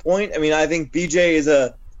to this point. I mean, I think BJ is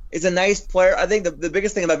a nice player. I think the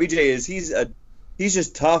biggest thing about BJ is he's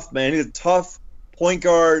just tough, man. He's a tough point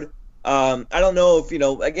guard. I don't know if,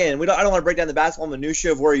 again, I don't want to break down the basketball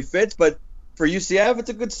minutia of where he fits, but for UCF, it's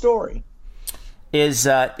a good story. You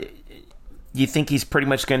think he's pretty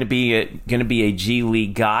much going to be a G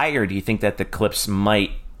League guy, or do you think that the Clips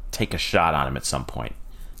might take a shot on him at some point?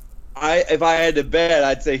 If I had to bet,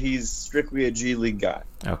 I'd say he's strictly a G League guy.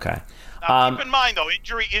 Okay. Now, keep in mind, though,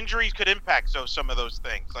 injuries could impact some of those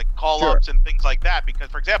things, like call-ups and things like that.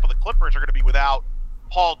 Because, for example, the Clippers are going to be without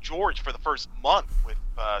Paul George for the first month with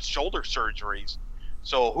shoulder surgeries.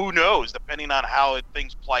 So who knows, depending on how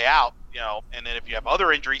things play out, And then if you have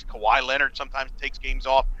other injuries, Kawhi Leonard sometimes takes games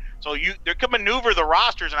off. So they could maneuver the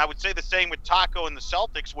rosters, and I would say the same with Taco and the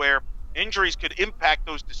Celtics, where injuries could impact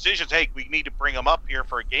those decisions. Hey, we need to bring them up here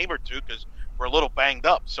for a game or two because we're a little banged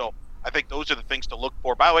up. So I think those are the things to look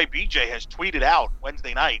for. By the way, BJ has tweeted out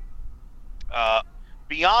Wednesday night,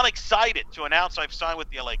 beyond excited to announce I've signed with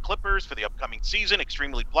the LA Clippers for the upcoming season.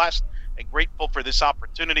 Extremely blessed and grateful for this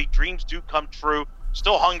opportunity. Dreams do come true.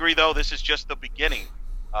 Still hungry, though. This is just the beginning.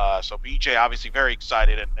 So BJ obviously very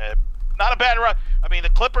excited, and not a bad run. I mean, the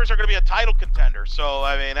Clippers are going to be a title contender. So,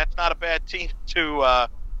 I mean, that's not a bad team to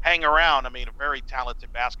hang around. I mean, a very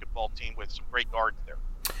talented basketball team with some great guards there.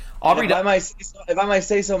 If I might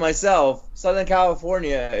say so myself, Southern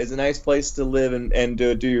California is a nice place to live and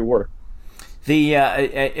do your work.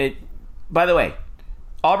 By the way,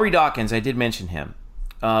 Aubrey Dawkins, I did mention him,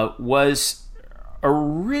 was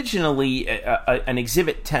originally an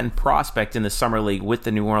Exhibit 10 prospect in the Summer League with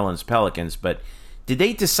the New Orleans Pelicans, but did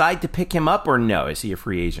they decide to pick him up or no? Is he a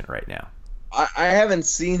free agent right now? I haven't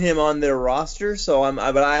seen him on their roster,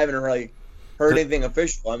 but I haven't really heard anything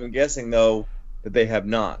official. I'm guessing though that they have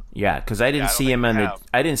not. Yeah, because I didn't see him in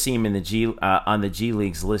the G on the G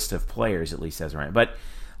League's list of players, at least as right. But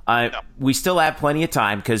we still have plenty of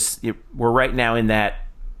time because we're right now in that.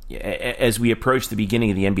 As we approach the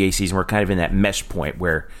beginning of the NBA season, we're kind of in that mesh point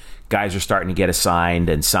where guys are starting to get assigned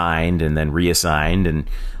and signed and then reassigned, and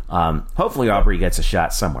hopefully Aubrey gets a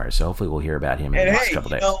shot somewhere. So hopefully we'll hear about him in the next couple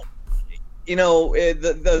days.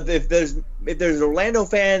 If there's Orlando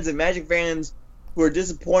fans and Magic fans who are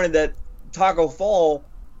disappointed that Taco Fall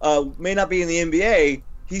may not be in the NBA,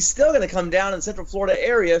 he's still going to come down in the Central Florida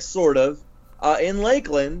area, sort of, in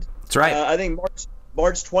Lakeland. That's right. I think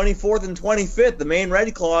March 24th and 25th, the main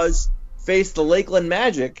Red Claws face the Lakeland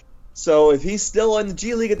Magic. So if he's still in the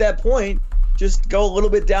G League at that point, just go a little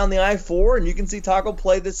bit down the I-4 and you can see Taco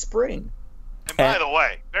play this spring. And by the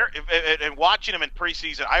way, and watching him in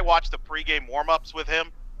preseason, I watched the pregame warm-ups with him.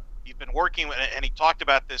 He's been working, and he talked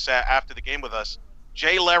about this after the game with us.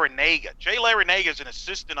 Jay Larranaga. Jay Larranaga is an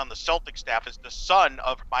assistant on the Celtics staff, is the son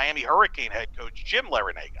of Miami Hurricane head coach Jim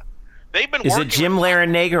Larranaga. They've been. Is it Jim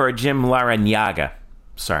Larranaga or Jim Larranaga?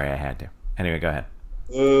 Sorry, I had to. Anyway, go ahead.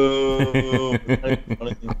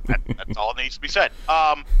 That's all that needs to be said.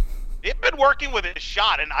 They've been working with his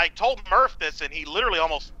shot, and I told Murph this, and he literally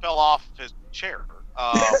almost fell off his chair.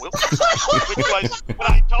 Which was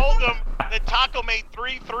when I told him that Taco made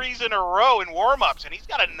 3 threes in a row in warm-ups, and he's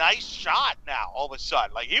got a nice shot now all of a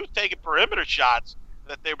sudden. Like, he was taking perimeter shots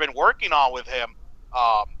that they've been working on with him.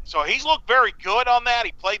 So he's looked very good on that.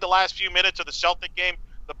 He played the last few minutes of the Celtic game.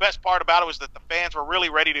 The best part about it was that the fans were really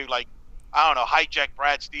ready to, hijack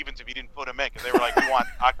Brad Stevens if he didn't put him in, because they were like, we want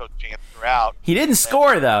Taco's chance throughout. He didn't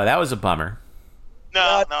score, though. That was a bummer.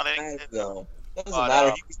 No, they Doesn't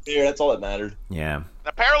matter. He was there. That's all that mattered. Yeah.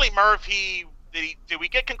 Apparently, Murph, did we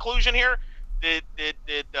get conclusion here? Did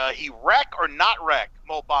he wreck or not wreck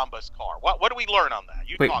Mo Bamba's car? What do we learn on that?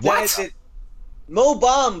 Wait, what? Mo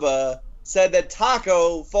Bamba said that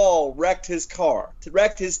Taco Fall wrecked his car,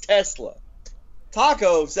 wrecked his Tesla.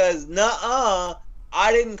 Taco says, "Nuh-uh,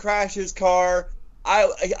 I didn't crash his car.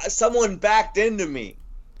 Someone backed into me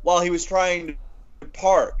while he was trying to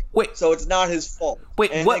park. Wait, so it's not his fault."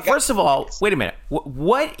 Wait, what? First of all, wait a minute.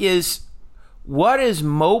 What is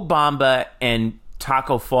Mo Bamba and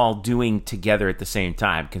Taco Fall doing together at the same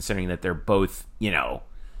time? Considering that they're both,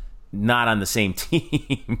 not on the same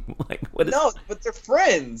team. No, but they're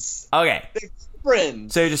friends. Okay, they're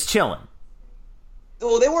friends. So you're just chilling.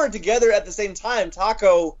 Well, they weren't together at the same time.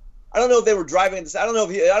 Taco, I don't know if they were driving. I don't know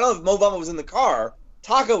if Mo Bamba was in the car.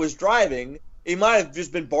 Taco was driving. He might have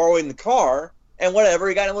just been borrowing the car and whatever.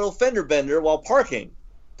 He got a little fender bender while parking.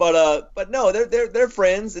 But no, they're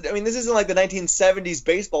friends. I mean, this isn't like the 1970s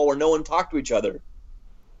baseball where no one talked to each other.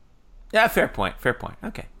 Yeah, fair point.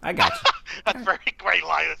 Okay, I got you. A very great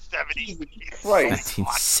line of 70s.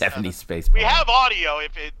 1970s baseball. We have audio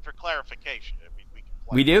for clarification.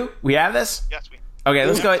 We do? We have this? Yes, we. Okay,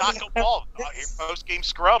 let's go. Taco Fall, post-game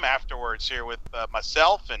scrum afterwards here with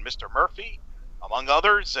myself and Mr. Murphy, among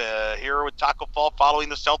others, here with Taco Fall following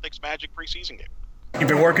the Celtics Magic preseason game. You've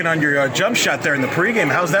been working on your jump shot there in the pregame.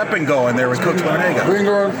 How's that been going there with Coach Larnega? Been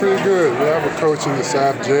going pretty good. We have a coach in the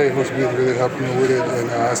staff, Jay, who's been really helping me with it, and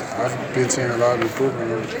I've been seeing a lot of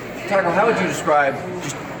improvement. Taco, how would you describe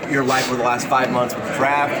just your life over the last 5 months with the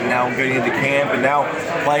draft and now getting into camp and now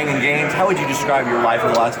playing in games? How would you describe your life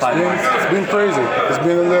over the last 5 months? It's been crazy. It's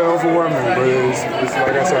been a little overwhelming, but it's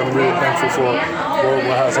like I said, I'm really thankful for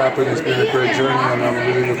what has happened. It's been a great journey, and I'm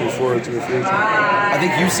really looking forward to the future. I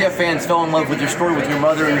think UCF fans fell in love with your story with your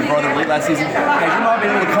mother and your brother late last season. Has your mom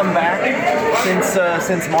been able to come back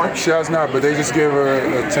since March? She has not, but they just gave her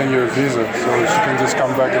a 10-year visa, so she can just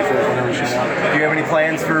come back and forth whenever she wants. Do you have any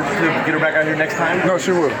plans to get her back out here next time? No,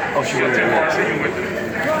 she will. Oh, she will.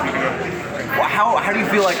 How do you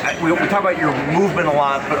feel like, we talk about your movement a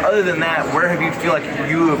lot, but other than that, where have you feel like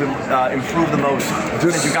you have improved the most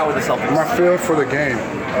since you got with the Celtics? My feel for the game.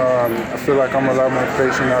 I feel like I'm a lot more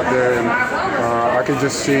patient out there, and I can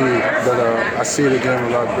just see that I see the game a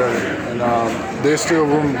lot better. And there's still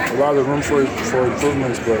a lot of room for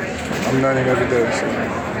improvements, but I'm learning every day. So.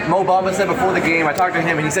 Mo Bamba said before the game, I talked to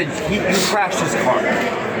him, and he said you crashed his car.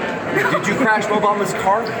 Did you crash Mo Bamba's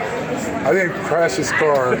car? I didn't crash his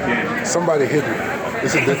car. Somebody hit me.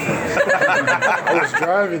 It's a difference. I was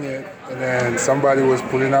driving it, and then somebody was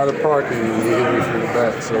pulling out of parking, and he hit me from the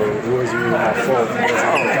back. So it wasn't really my fault.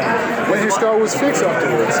 But his car was fixed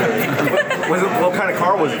afterwards. What kind of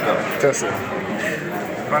car was it, though? Tesla.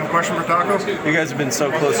 Final question for Taco. You guys have been so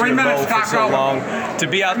close to your bow for so long. To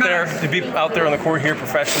be out there on the court here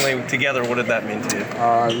professionally together, what did that mean to you?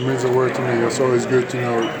 It means a word to me. It's always good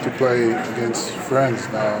to play against friends,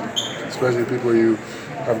 especially people you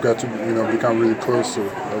have got to become really close to.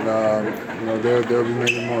 And there'll be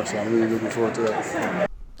many more. So I'm really looking forward to that.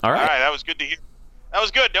 All right, that was good to hear. That was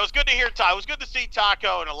good to hear. It was good to see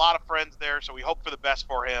Taco and a lot of friends there. So we hope for the best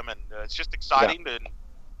for him, and it's just exciting and.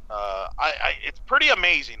 It's pretty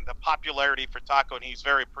amazing, the popularity for Taco, and he's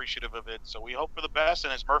very appreciative of it. So we hope for the best.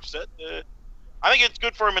 And as Murph said, I think it's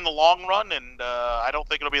good for him in the long run, and I don't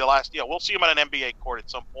think it'll be the last deal. We'll see him on an NBA court at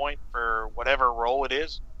some point for whatever role it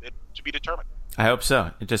is to be determined. I hope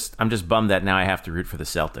so. I'm just bummed that now I have to root for the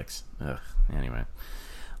Celtics. Ugh. Anyway,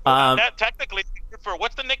 technically, for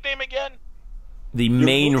what's the nickname again? The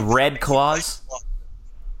Maine Red Claws.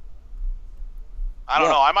 I don't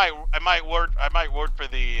know. I might word for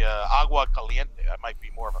the agua caliente. I might be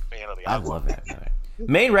more of a fan of the agua. I love that.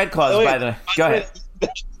 Maine Red Claws, by the way. Go ahead.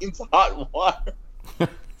 That means hot water.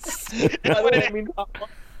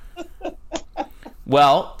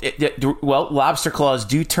 Well, lobster claws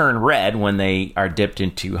do turn red when they are dipped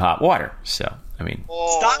into hot water. So, I mean,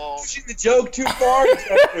 stop pushing the joke too far,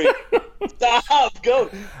 Jeffrey. Stop. Go.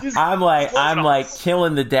 I'm like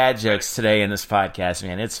killing the dad jokes today in this podcast,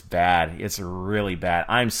 man. It's bad. It's really bad.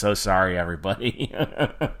 I'm so sorry, everybody.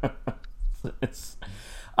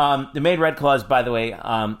 The Maine Red Claws, by the way.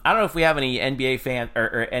 I don't know if we have any NBA fan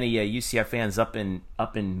or any UCF fans up in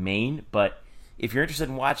Maine, but if you're interested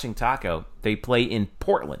in watching Taco, they play in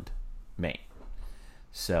Portland, Maine.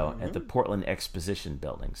 So at the Portland Exposition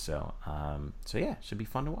Building. So yeah, should be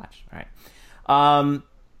fun to watch.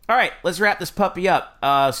 All right, let's wrap this puppy up.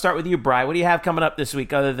 Start with you, Bri. What do you have coming up this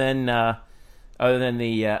week, other than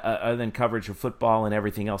coverage of football and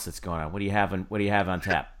everything else that's going on? What do you have on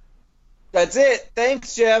tap? That's it.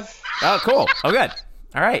 Thanks, Jeff. Oh, cool. Oh, good.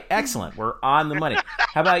 All right, excellent. We're on the money.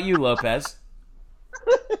 How about you, Lopez?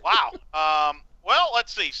 Wow. Well,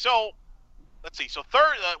 let's see. So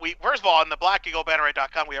third, first of all, on the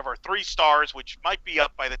blackeaglebannerhead.com, we have our 3 stars, which might be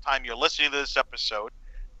up by the time you're listening to this episode.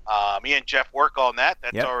 Me and Jeff work on that.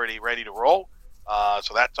 That's already ready to roll.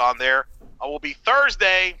 So that's on there. I will be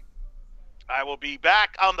Thursday. I will be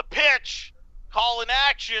back on the pitch, calling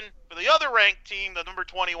action for the other ranked team, the number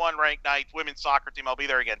 21 ranked Knights women's soccer team. I'll be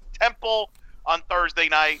there against Temple on Thursday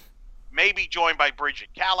night. Maybe joined by Bridget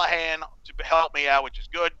Callahan to help me out, which is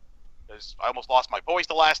good because I almost lost my voice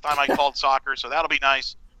the last time I called soccer, so that'll be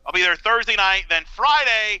nice. I'll be there Thursday night. Then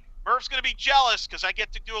Friday, Murph's going to be jealous because I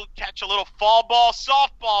get to catch a little fall ball,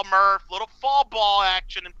 softball, Murph, little fall ball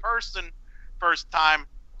action in person first time.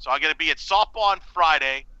 So I'm going to be at softball on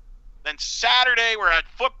Friday. Then Saturday, we're at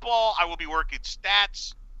football. I will be working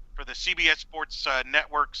stats for the CBS Sports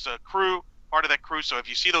Network's crew, part of that crew. So if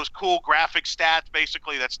you see those cool graphic stats,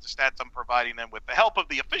 basically that's the stats I'm providing them with the help of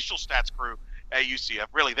the official stats crew at UCF.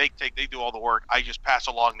 Really, they do all the work. I just pass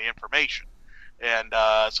along the information. And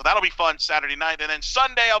so that'll be fun Saturday night. And then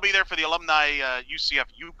Sunday, I'll be there for the alumni UCF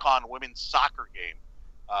UConn women's soccer game.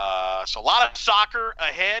 So a lot of soccer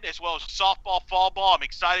ahead, as well as softball, fall ball. I'm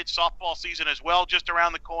excited. Softball season as well, just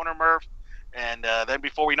around the corner, Murph. And then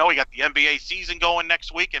before we know, we got the NBA season going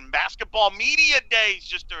next week, and basketball media days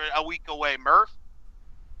just a week away, Murph.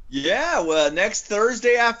 Yeah, well, next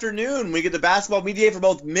Thursday afternoon, we get the basketball media day for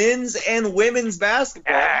both men's and women's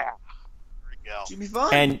basketball. Yeah. There we go. Should be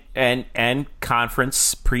fun. And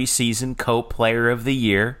conference preseason co-player of the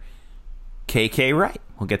year, KK Wright.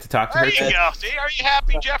 We'll get to talk to her. There you go. See, are you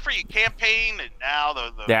happy, Jeffrey? You campaigned, and now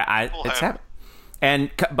it's happening.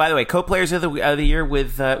 And by the way, co-players of the year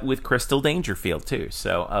with Crystal Dangerfield too.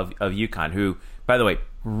 So of UConn, who, by the way,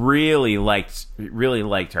 really liked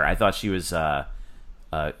her. I thought she was a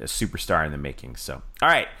superstar in the making. So all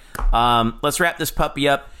right, let's wrap this puppy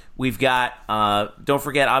up. We've got, don't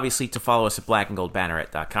forget, obviously, to follow us at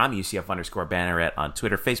blackandgoldbanneret.com, UCF_Banneret on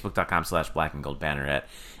Twitter, Facebook.com/blackandgoldbanneret.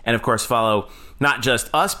 And, of course, follow not just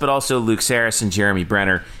us, but also Luke Saris and Jeremy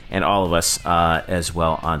Brenner and all of us as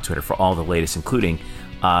well on Twitter for all the latest, including,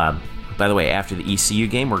 by the way, after the ECU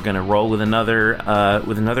game, we're going to roll with another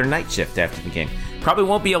night shift after the game. Probably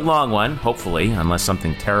won't be a long one, hopefully, unless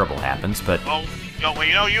something terrible happens. But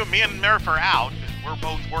me and Murph are out. We're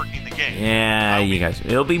both working the game. Yeah, you guys.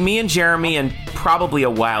 It'll be me and Jeremy and probably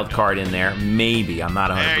a wild card in there. Maybe. I'm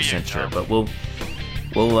not 100% sure, but we'll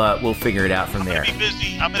figure it out from there. I'm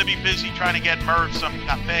going to be busy trying to get Murph some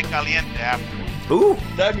café caliente after. Ooh.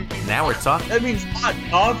 That means, now we're talking. That means hot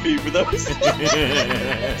coffee for those.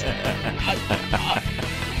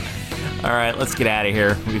 All right, let's get out of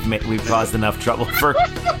here. We've caused enough trouble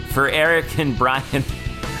for Eric and Brian.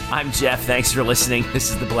 I'm Jeff. Thanks for listening. This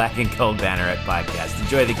is the Black and Gold Banneret podcast.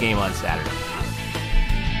 Enjoy the game on Saturday.